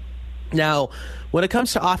here. Now, when it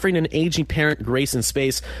comes to offering an aging parent grace and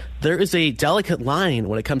space, there is a delicate line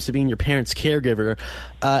when it comes to being your parent's caregiver.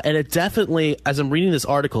 And it definitely, as I'm reading this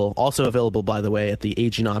article, also available, by the way, at the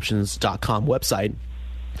agingoptions.com website,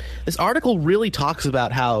 this article really talks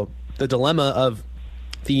about how the dilemma of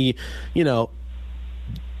the,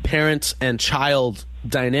 parent and child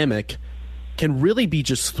dynamic can really be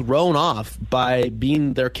just thrown off by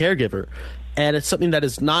being their caregiver. And it's something that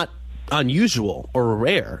is not unusual or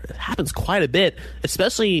rare. It happens quite a bit,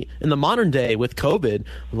 especially in the modern day with COVID.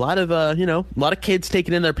 A lot of kids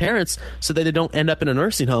taking in their parents so that they don't end up in a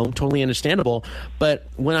nursing home. Totally understandable. But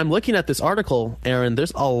when I'm looking at this article, Aaron,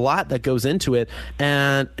 there's a lot that goes into it,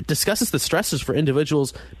 and it discusses the stresses for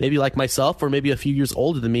individuals maybe like myself or maybe a few years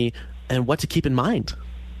older than me and what to keep in mind.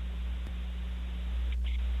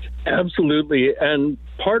 Absolutely. And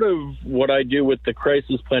part of what I do with the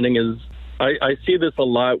crisis planning is I see this a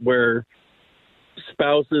lot where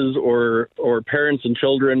spouses or parents and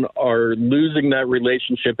children are losing that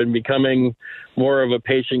relationship and becoming more of a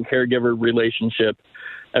patient-caregiver relationship.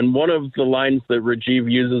 And one of the lines that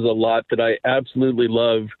Rajiv uses a lot that I absolutely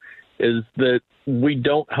love is that we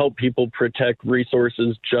don't help people protect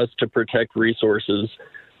resources just to protect resources.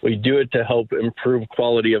 We do it to help improve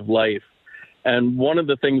quality of life. And one of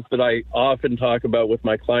the things that I often talk about with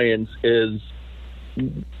my clients is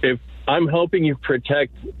if I'm helping you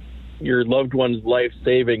protect your loved one's life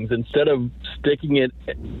savings, instead of sticking it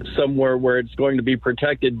somewhere where it's going to be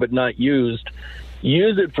protected but not used,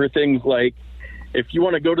 use it for things like if you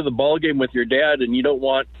want to go to the ball game with your dad and you don't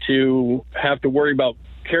want to have to worry about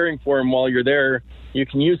caring for him while you're there, you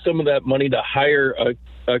can use some of that money to hire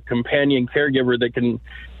a companion caregiver that can.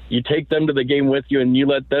 You take them to the game with you and you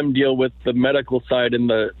let them deal with the medical side and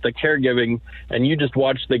the caregiving, and you just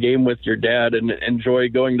watch the game with your dad and enjoy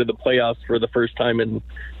going to the playoffs for the first time in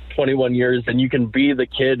 21 years, and you can be the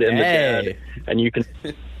kid and the dad, and you can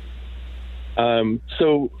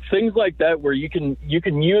so things like that where you can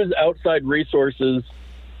use outside resources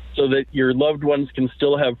so that your loved ones can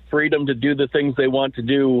still have freedom to do the things they want to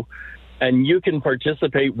do, and you can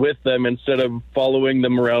participate with them instead of following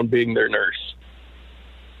them around being their nurse.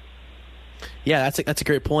 Yeah, that's a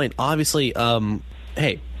great point. Obviously,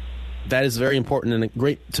 hey, that is very important, and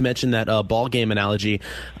great to mention that ball game analogy,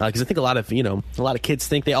 because I think a lot of kids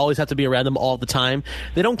think they always have to be around them all the time.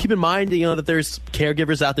 They don't keep in mind that there's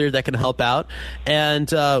caregivers out there that can help out,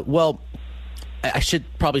 and I should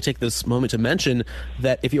probably take this moment to mention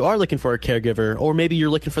that if you are looking for a caregiver, or maybe you're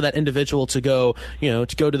looking for that individual to go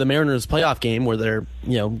to the Mariners playoff game where they're,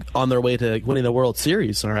 on their way to winning the World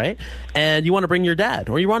Series, all right? And you want to bring your dad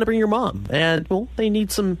or you want to bring your mom, and, they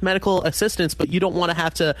need some medical assistance, but you don't want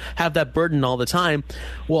to have that burden all the time.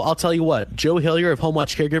 Well, I'll tell you what, Joe Hillier of Home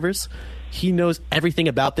Watch Caregivers, he knows everything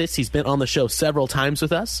about this. He's been on the show several times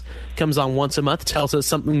with us. Comes on once a month, tells us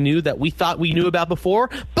something new that we thought we knew about before,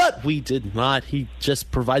 but we did not. He just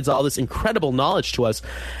provides all this incredible knowledge to us.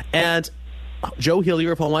 And Joe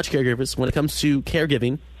Hillier of Home Watch Caregivers, when it comes to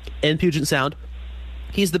caregiving in Puget Sound,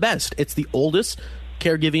 he's the best. It's the oldest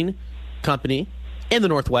caregiving company in the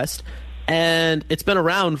Northwest, and it's been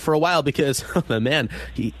around for a while because, man,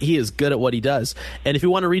 he is good at what he does. And if you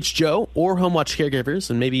want to reach Joe or Home Watch Caregivers,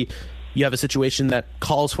 and maybe you have a situation that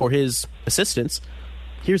calls for his assistance,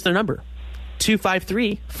 here's their number,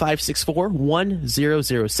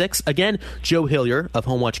 253-564-1006. Again, Joe Hillier of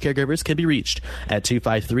Home Watch Caregivers can be reached at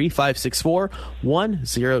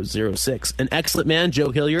 253-564-1006. An excellent man,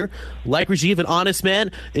 Joe Hillier, like Rajiv, an honest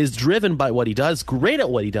man, is driven by what he does, great at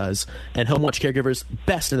what he does, and Home Watch Caregivers,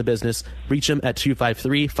 best in the business. Reach him at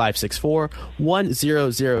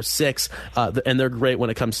 253-564-1006, and they're great when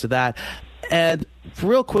it comes to that. And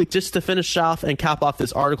real quick, just to finish off and cap off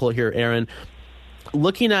this article here, Aaron,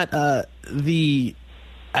 looking at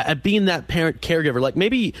being that parent caregiver, like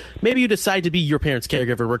maybe you decide to be your parent's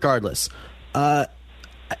caregiver regardless.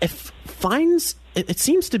 It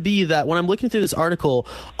seems to be that when I'm looking through this article,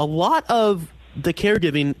 a lot of the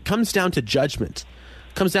caregiving comes down to judgment.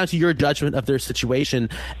 Comes down to your judgment of their situation,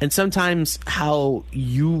 and sometimes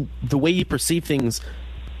the way you perceive things,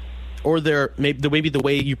 or maybe the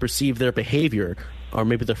way you perceive their behavior, or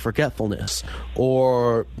maybe their forgetfulness,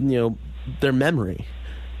 or their memory,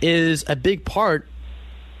 is a big part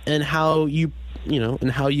in how you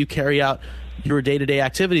carry out your day-to-day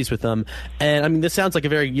activities with them. And I mean, this sounds like a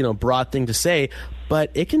very broad thing to say, but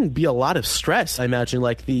it can be a lot of stress. I imagine,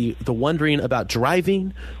 like the wondering about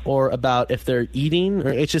driving, or about if they're eating, or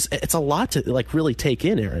it's a lot to really take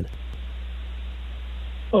in, Aaron.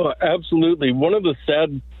 Oh, absolutely. One of the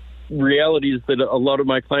sad realities that a lot of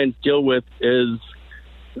my clients deal with is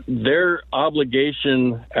their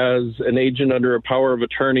obligation as an agent under a power of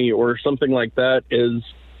attorney or something like that is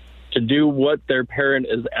to do what their parent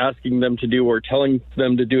is asking them to do, or telling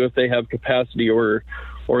them to do if they have capacity, or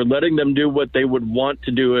letting them do what they would want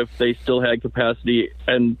to do if they still had capacity,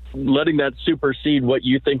 and letting that supersede what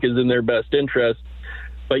you think is in their best interest.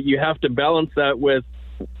 But you have to balance that with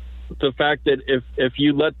the fact that if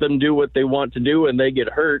you let them do what they want to do and they get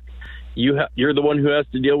hurt, you're the one who has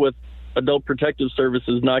to deal with Adult Protective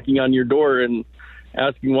Services knocking on your door and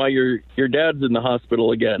asking why your dad's in the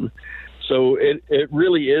hospital again. So it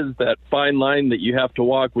really is that fine line that you have to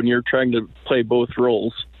walk when you're trying to play both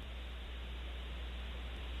roles.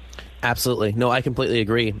 Absolutely. No, I completely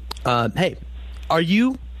agree. Hey, are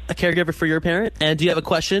you a caregiver for your parent? And do you have a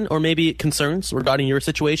question or maybe concerns regarding your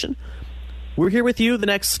situation? We're here with you the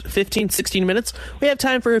next 15, 16 minutes. We have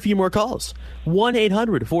time for a few more calls.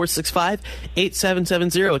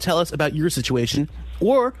 1-800-465-8770. Tell us about your situation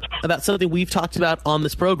or about something we've talked about on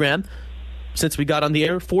this program since we got on the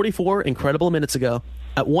air 44 incredible minutes ago.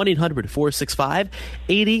 At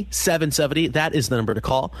 1-800-465-8770. That is the number to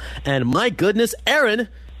call. And my goodness, Aaron,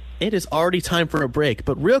 it is already time for a break.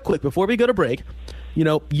 But real quick, before we go to break,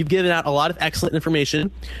 you've given out a lot of excellent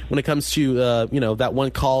information when it comes to, that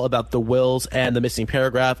one call about the wills and the missing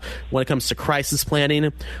paragraph, when it comes to crisis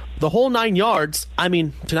planning, the whole 9 yards. I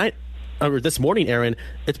mean, tonight, or this morning, Aaron,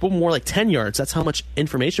 it's more like 10 yards. That's how much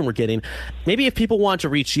information we're getting. Maybe if people want to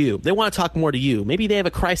reach you, they want to talk more to you. Maybe they have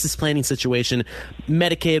a crisis planning situation,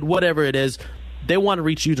 Medicaid, whatever it is, they want to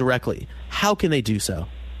reach you directly. How can they do so?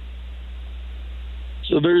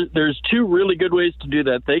 So there's two really good ways to do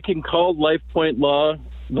that. They can call LifePoint Law.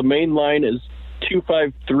 The main line is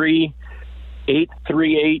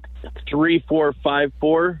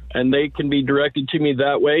 253-838-3454, and they can be directed to me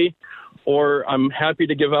that way. Or I'm happy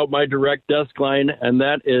to give out my direct desk line, and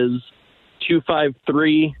that is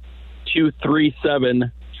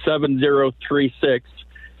 253-237-7036.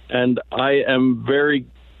 And I am very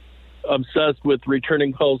obsessed with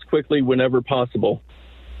returning calls quickly whenever possible.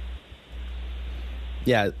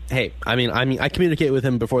 Yeah. Hey, I mean, I communicate with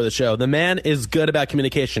him before the show. The man is good about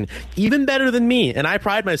communication, even better than me, and I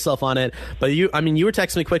pride myself on it. But you were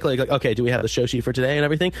texting me quickly, like, okay, do we have the show sheet for today and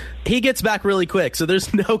everything? He gets back really quick, so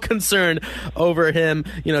there's no concern over him,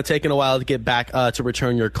 taking a while to get back to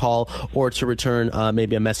return your call or to return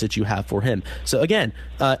maybe a message you have for him. So again,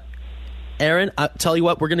 Aaron, I'll tell you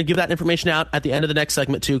what, we're going to give that information out at the end of the next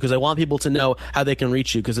segment, too, because I want people to know how they can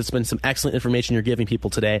reach you, because it's been some excellent information you're giving people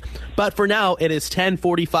today. But for now, it is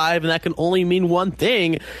 10:45, and that can only mean one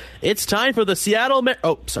thing. It's time for the Seattle...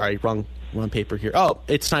 wrong paper here. Oh,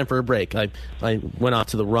 it's time for a break. I went off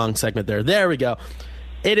to the wrong segment there. There we go.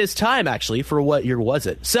 It is time, actually, for What Year Was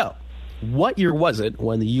It? So, what year was it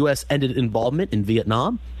when the U.S. ended involvement in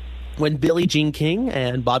Vietnam? When Billie Jean King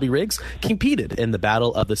and Bobby Riggs competed in the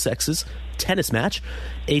Battle of the Sexes tennis match?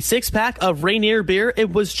 A 6-pack of Rainier beer,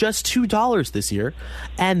 it was just $2 this year,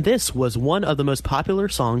 and this was one of the most popular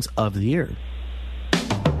songs of the year.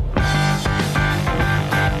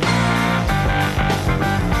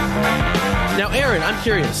 Now, Aaron, I'm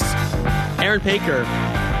curious. Aaron Paker,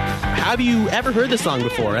 have you ever heard this song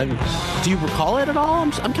before? Do you recall it at all?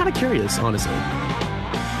 I'm kind of curious, honestly.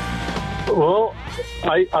 Well,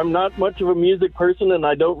 I'm not much of a music person, and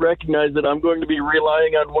I don't recognize it. I'm going to be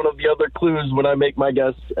relying on one of the other clues when I make my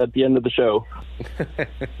guess at the end of the show.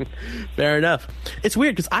 Fair enough. It's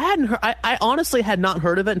weird because I honestly had not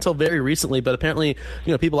heard of it until very recently, but apparently,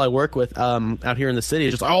 people I work with out here in the city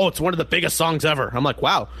are just, it's one of the biggest songs ever. I'm like,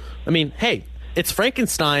 wow. I mean, hey, it's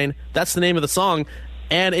Frankenstein. That's the name of the song,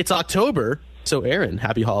 and it's October. So, Aaron,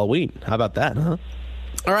 happy Halloween. How about that, huh?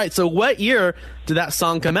 All right, so what year did that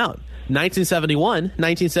song come out? 1971,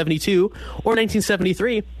 1972, or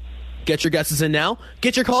 1973? Get your guesses in now.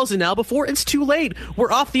 Get your calls in now before it's too late.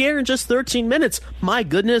 We're off the air in just 13 minutes. My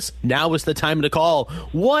goodness, now is the time to call.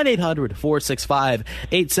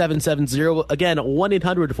 1-800-465-8770. Again,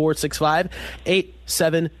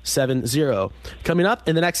 1-800-465-8770. Coming up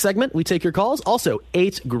in the next segment, we take your calls. Also,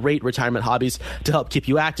 8 great retirement hobbies to help keep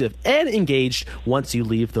you active and engaged once you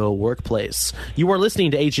leave the workplace. You are listening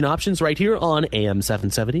to Aging Options right here on AM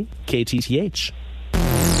 770 KTTH.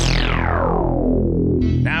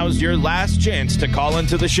 Now's your last chance to call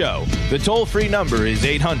into the show. The toll-free number is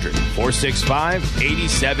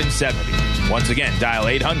 800-465-8770. Once again, dial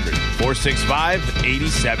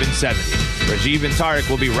 800-465-8770. Rajiv and Tarek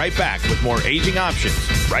will be right back with more Aging Options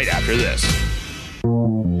right after this.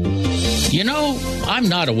 I'm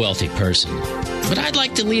not a wealthy person, but I'd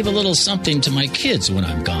like to leave a little something to my kids when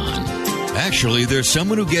I'm gone. Actually, there's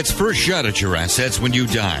someone who gets first shot at your assets when you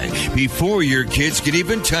die, before your kids can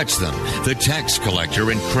even touch them, the tax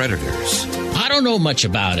collector and creditors. I don't know much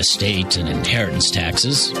about estate and inheritance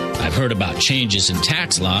taxes. I've heard about changes in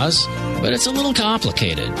tax laws, but it's a little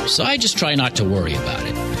complicated, so I just try not to worry about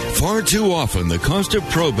it. Far too often, the cost of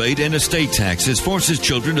probate and estate taxes forces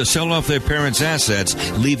children to sell off their parents' assets,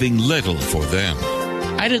 leaving little for them.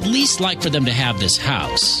 I'd at least like for them to have this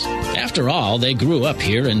house. After all, they grew up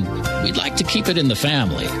here, and we'd like to keep it in the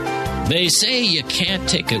family. They say you can't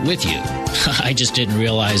take it with you. I just didn't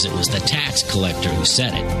realize it was the tax collector who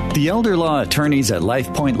said it. The elder law attorneys at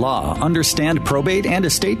LifePoint Law understand probate and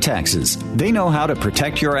estate taxes. They know how to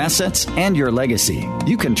protect your assets and your legacy.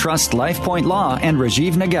 You can trust LifePoint Law and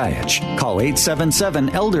Rajiv Nagaich. Call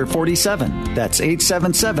 877-ELDER-47. That's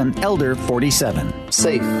 877-ELDER-47.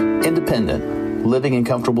 Safe, independent, living in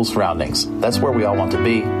comfortable surroundings. That's where we all want to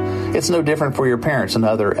be. It's no different for your parents and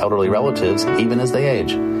other elderly relatives, even as they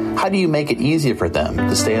age. How do you make it easier for them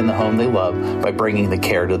to stay in the home they love by bringing the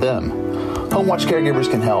care to them? Home Watch Caregivers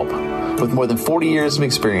can help. With more than 40 years of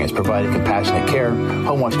experience providing compassionate care,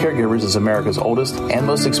 Home Watch Caregivers is America's oldest and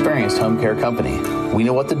most experienced home care company. We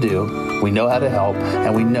know what to do, we know how to help,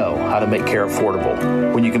 and we know how to make care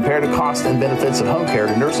affordable. When you compare the costs and benefits of home care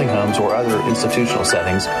to nursing homes or other institutional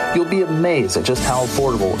settings, you'll be amazed at just how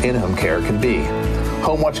affordable in-home care can be.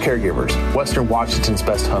 Home Watch Caregivers, Western Washington's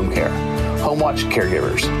best home care. Home Watch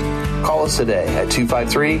Caregivers. Call us today at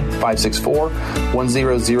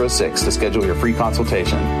 253-564-1006 to schedule your free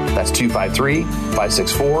consultation. That's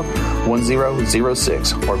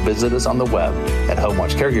 253-564-1006, or visit us on the web at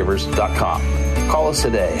homewatchcaregivers.com. Call us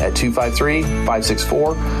today at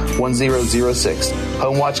 253-564-1006.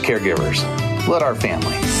 Home Watch Caregivers. Let our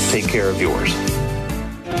family take care of yours.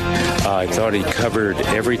 I thought he covered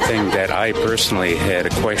everything that I personally had a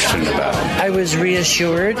question about. I was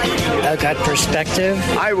reassured, got perspective.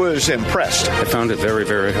 I was impressed. I found it very,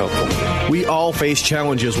 very helpful. We all face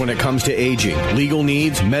challenges when it comes to aging. Legal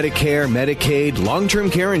needs, Medicare, Medicaid,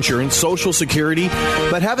 long-term care insurance, Social Security.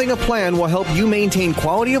 But having a plan will help you maintain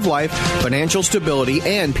quality of life, financial stability,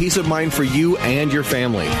 and peace of mind for you and your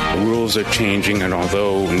family. The rules are changing, and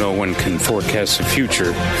although no one can forecast the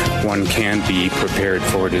future, one can be prepared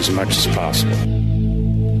for it as much as possible.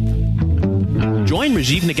 Join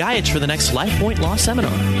Rajiv Nagaich for the next LifePoint Law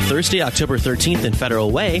Seminar. Thursday, October 13th in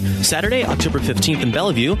Federal Way, Saturday, October 15th in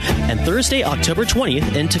Bellevue, and Thursday, October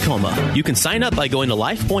 20th in Tacoma. You can sign up by going to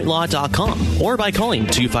lifepointlaw.com or by calling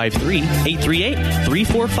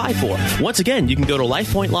 253-838-3454. Once again, you can go to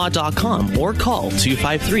lifepointlaw.com or call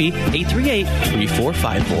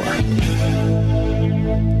 253-838-3454.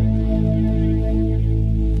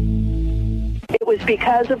 It was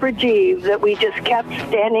because of Rajiv that we just kept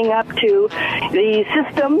standing up to the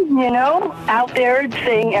system, out there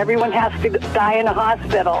saying everyone has to die in a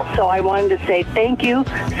hospital. So I wanted to say thank you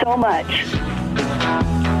so much.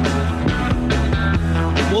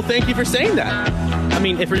 Well, thank you for saying that. I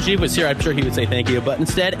mean, if Rajiv was here, I'm sure he would say thank you. But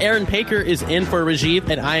instead, Aaron Paker is in for Rajiv,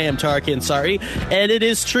 and I am Tariq Ansari. And it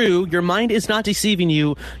is true, your mind is not deceiving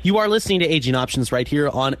you. You are listening to Aging Options right here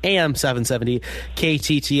on AM 770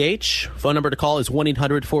 KTTH. Phone number to call is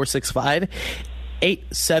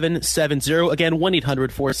 1-800-465-8770. Again,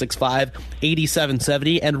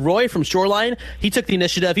 1-800-465-8770. And Roy from Shoreline, he took the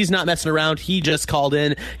initiative. He's not messing around. He just called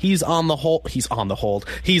in. He's on the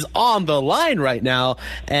line right now.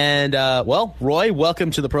 And, Roy,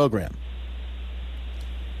 welcome to the program.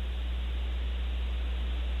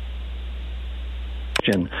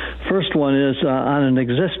 First one is on an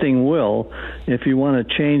existing will, if you want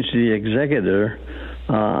to change the executor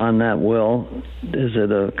on that will, is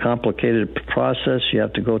it a complicated process? You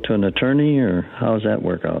have to go to an attorney, or how does that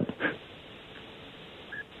work out?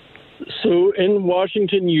 So in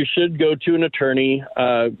Washington, you should go to an attorney.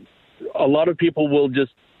 A lot of people will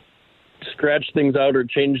just scratch things out or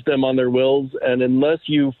change them on their wills, and unless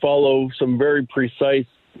you follow some very precise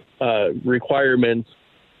requirements,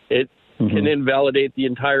 it can invalidate the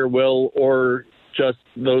entire will or just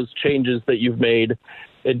those changes that you've made.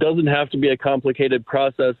 It doesn't have to be a complicated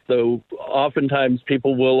process, though. Oftentimes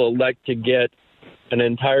people will elect to get an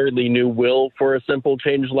entirely new will for a simple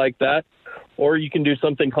change like that. Or you can do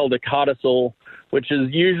something called a codicil, which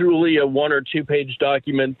is usually a 1 or 2 page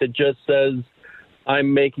document that just says,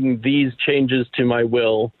 I'm making these changes to my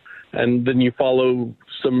will. And then you follow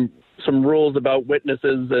some rules about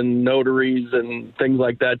witnesses and notaries and things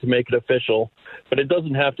like that to make it official. But it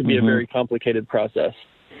doesn't have to be a very complicated process.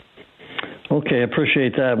 Okay, I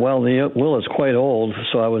appreciate that. Well, the will is quite old,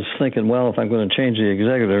 so I was thinking, well, if I'm going to change the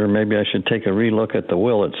executor, maybe I should take a relook at the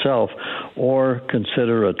will itself or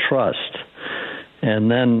consider a trust.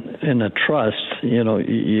 And then in a trust, you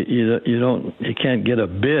can't get a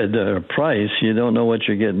bid or a price. You don't know what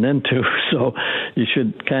you're getting into, so you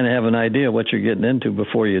should kind of have an idea what you're getting into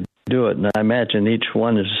before you do it. And I imagine each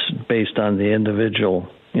one is based on the individual,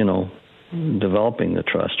 developing the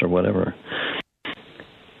trust or whatever.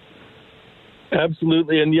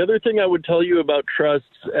 Absolutely. And the other thing I would tell you about trusts,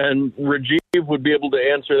 and Rajiv would be able to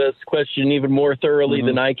answer this question even more thoroughly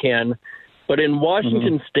than I can, but in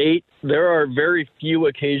Washington State, there are very few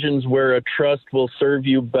occasions where a trust will serve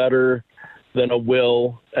you better than a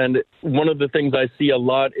will. And one of the things I see a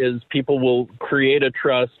lot is people will create a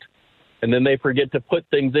trust, and then they forget to put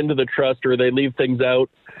things into the trust, or they leave things out,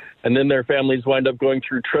 and then their families wind up going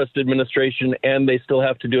through trust administration, and they still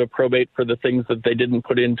have to do a probate for the things that they didn't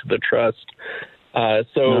put into the trust.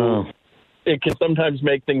 It can sometimes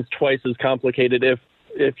make things twice as complicated if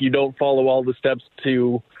you don't follow all the steps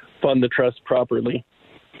to fund the trust properly.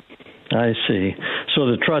 I see. So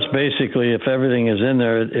the trust, basically, if everything is in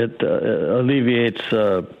there, it alleviates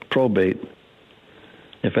probate.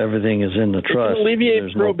 If everything is in the trust,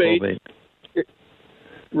 there's probate. No probate.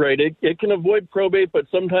 Right. It can avoid probate, but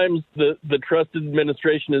sometimes the trust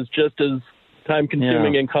administration is just as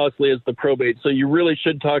time-consuming and costly as the probate. So you really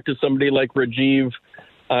should talk to somebody like Rajiv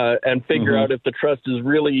and figure out if the trust is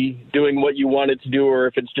really doing what you want it to do, or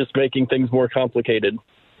if it's just making things more complicated.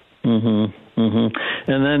 And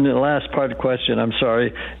then the last part of the question, I'm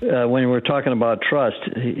sorry, when we're talking about trust,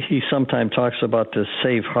 he sometimes talks about the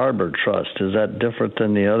safe harbor trust. Is that different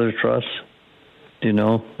than the other trusts? Do you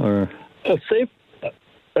know? Or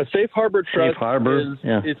A safe harbor trust is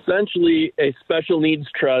essentially a special needs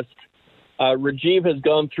trust. Rajiv has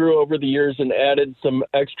gone through over the years and added some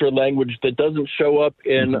extra language that doesn't show up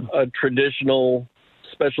in a traditional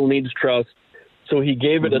special needs trust. so he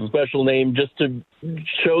gave it a special name just to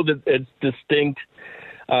show that it's distinct.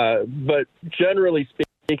 But generally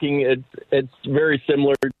speaking, it's very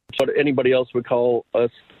similar to what anybody else would call a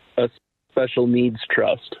special needs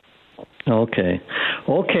trust. Okay.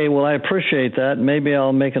 Well, I appreciate that. Maybe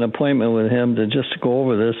I'll make an appointment with him to just go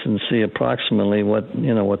over this and see approximately what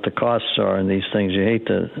the costs are in these things. You hate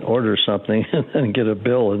to order something and get a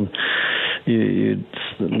bill and you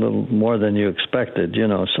a little more than you expected,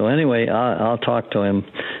 So anyway, I'll talk to him,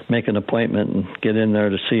 make an appointment, and get in there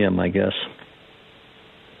to see him, I guess.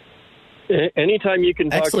 Anytime you can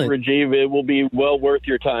talk to Rajiv, it will be well worth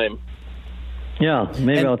your time. Yeah,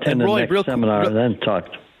 maybe I'll attend the next seminar and then talk.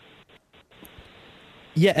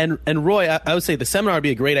 Yeah, and Roy, I would say the seminar would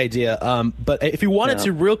be a great idea. But if you wanted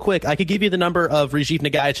to, real quick, I could give you the number of Rajiv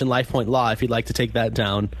Nagaich in LifePoint Law if you'd like to take that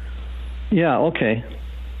down. Yeah, okay.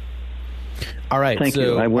 All right, Thank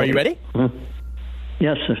you. Are you ready?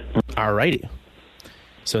 Yes, sir. All righty.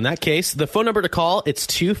 So in that case, the phone number to call, it's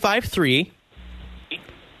 253...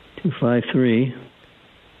 253...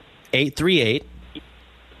 838...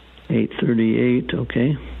 838,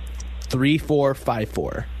 okay.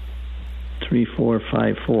 3454.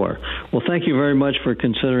 3454. Well, thank you very much for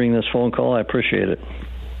considering this phone call. I appreciate it.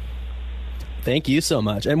 Thank you so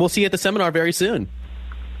much. And we'll see you at the seminar very soon.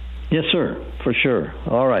 Yes, sir, for sure.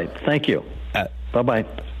 All right. Thank you. Bye-bye.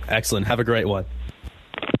 Excellent. Have a great one.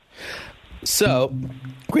 So,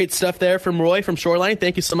 great stuff there from Roy from Shoreline.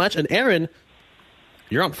 Thank you so much. And Aaron,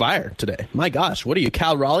 you're on fire today. My gosh, what are you,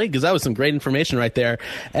 Cal Raleigh? Because that was some great information right there.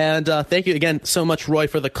 And thank you again so much, Roy,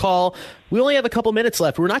 for the call. We only have a couple minutes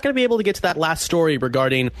left. We're not going to be able to get to that last story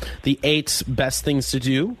regarding the 8 best things to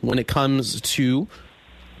do when it comes to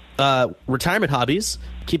retirement hobbies,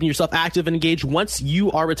 keeping yourself active and engaged once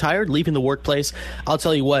you are retired, leaving the workplace. I'll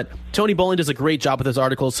tell you what, Tony Bowling does a great job with his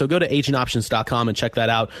articles, so go to agingoptions.com and check that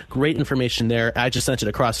out. Great information there. I just sent it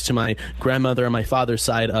across to my grandmother and my father's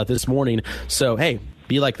side this morning. So, hey,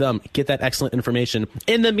 be like them. Get that excellent information.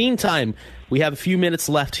 In the meantime, we have a few minutes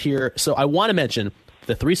left here, so I want to mention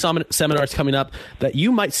the 3 seminars coming up that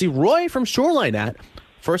you might see Roy from Shoreline at.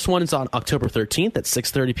 First one is on October 13th at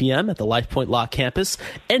 6:30 p.m. at the LifePoint Law Campus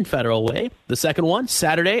in Federal Way. The second one,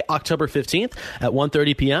 Saturday, October 15th at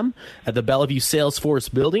 1:30 p.m. at the Bellevue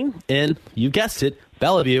Salesforce Building in, you guessed it,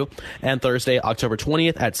 Bellevue. And Thursday, October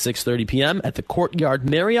 20th at 6:30 p.m. at the Courtyard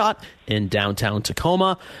Marriott in downtown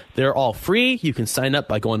Tacoma. They're all free. You can sign up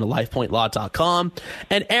by going to lifepointlaw.com.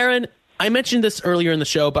 And Aaron, I mentioned this earlier in the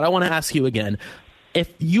show, but I want to ask you again. If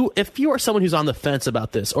you are someone who's on the fence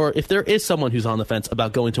about this, or if there is someone who's on the fence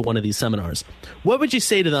about going to one of these seminars, what would you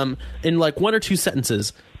say to them in like 1 or 2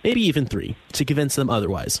 sentences, maybe even 3, to convince them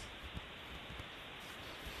otherwise?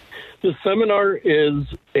 The seminar is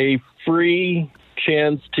a free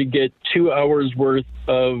chance to get 2 hours worth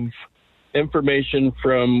of information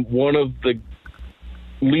from one of the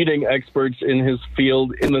leading experts in his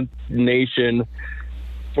field in the nation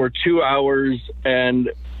for 2 hours, and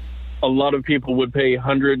a lot of people would pay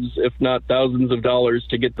hundreds, if not thousands of dollars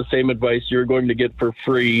to get the same advice you're going to get for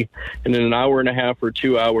free in an hour and a half or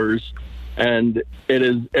 2 hours. And it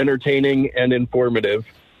is entertaining and informative.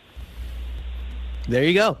 There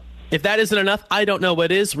you go. If that isn't enough, I don't know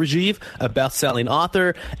what is. Rajiv, a best-selling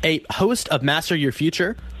author, a host of Master Your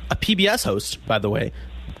Future, a PBS host, by the way,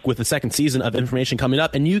 with the second season of Information coming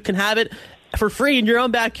up, and you can have it for free in your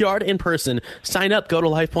own backyard in person. Sign up, go to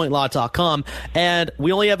lifepointlaw.com. And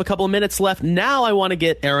we only have a couple of minutes left. Now I want to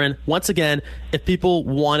get, Aaron, once again, if people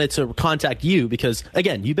wanted to contact you, because,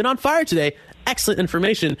 again, you've been on fire today. Excellent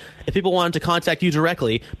information. If people wanted to contact you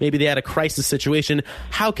directly, maybe they had a crisis situation,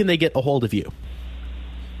 how can they get a hold of you?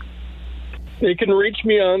 They can reach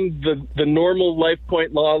me on the normal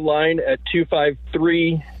LifePoint Law line at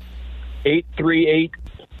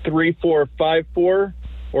 253-838-3454.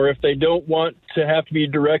 Or if they don't want to have to be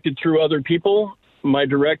directed through other people, my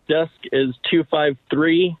direct desk is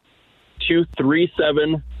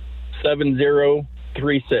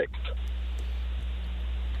 253-237-7036.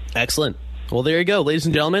 Excellent. Well, there you go, ladies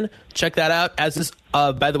and gentlemen. Check that out. As this,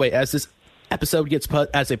 by the way, as this episode gets put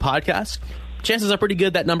as a podcast, chances are pretty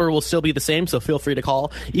good that number will still be the same, so feel free to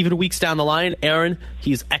call. Even weeks down the line, Aaron,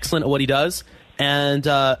 he's excellent at what he does. And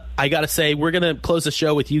I got to say, we're going to close the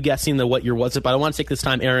show with you guessing the what year was it. But I want to take this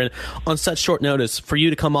time, Aaron, on such short notice for you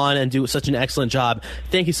to come on and do such an excellent job.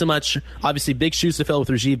 Thank you so much. Obviously, big shoes to fill with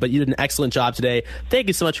Rajiv, but you did an excellent job today. Thank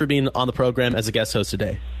you so much for being on the program as a guest host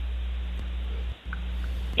today.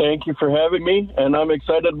 Thank you for having me. And I'm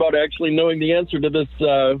excited about actually knowing the answer to this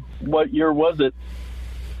what year was it.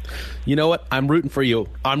 You know what? I'm rooting for you.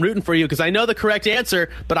 I'm rooting for you because I know the correct answer,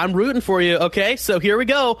 but I'm rooting for you. Okay, so here we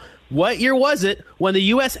go. What year was it when the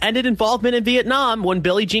U.S. ended involvement in Vietnam when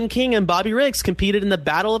Billie Jean King and Bobby Riggs competed in the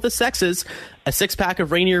Battle of the Sexes? A six-pack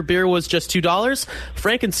of Rainier beer was just $2.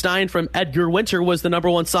 Frankenstein from Edgar Winter was the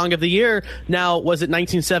 #1 song of the year. Now, was it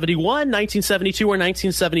 1971, 1972, or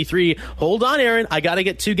 1973? Hold on, Aaron. I got to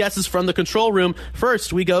get 2 guesses from the control room.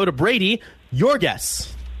 First, we go to Brady. Your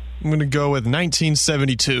guess. I'm going to go with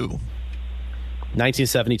 1972.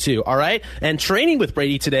 1972. All right. And training with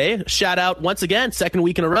Brady today. Shout out once again, second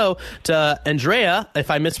week in a row, to Andrea.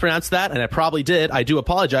 If I mispronounced that, and I probably did, I do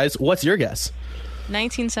apologize. What's your guess?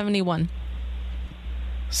 1971.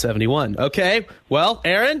 71. Okay. Well,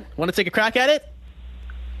 Aaron, want to take a crack at it?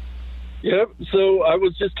 Yep. So I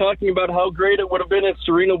was just talking about how great it would have been if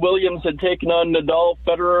Serena Williams had taken on Nadal,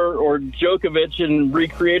 Federer, or Djokovic in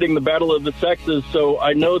recreating the Battle of the Sexes. So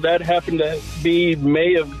I know that happened to be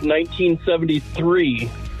May of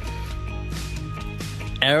 1973.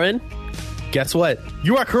 Aaron, guess what?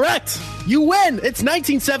 You are correct. You win. It's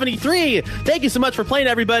 1973. Thank you so much for playing,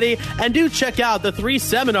 everybody. And do check out the 3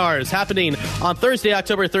 seminars happening on Thursday,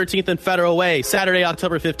 October 13th in Federal Way, Saturday,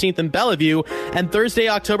 October 15th in Bellevue, and Thursday,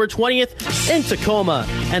 October 20th in Tacoma.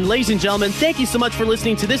 And ladies and gentlemen, thank you so much for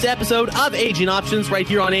listening to this episode of Aging Options right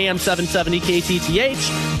here on AM 770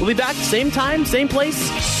 KTTH. We'll be back same time, same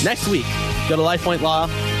place next week. Go to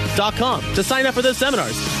lifepointlaw.com to sign up for those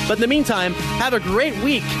seminars. But in the meantime, have a great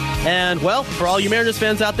week. And, well, for all you Mariners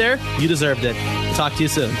fans out there, you deserved it. Talk to you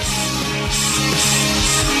soon.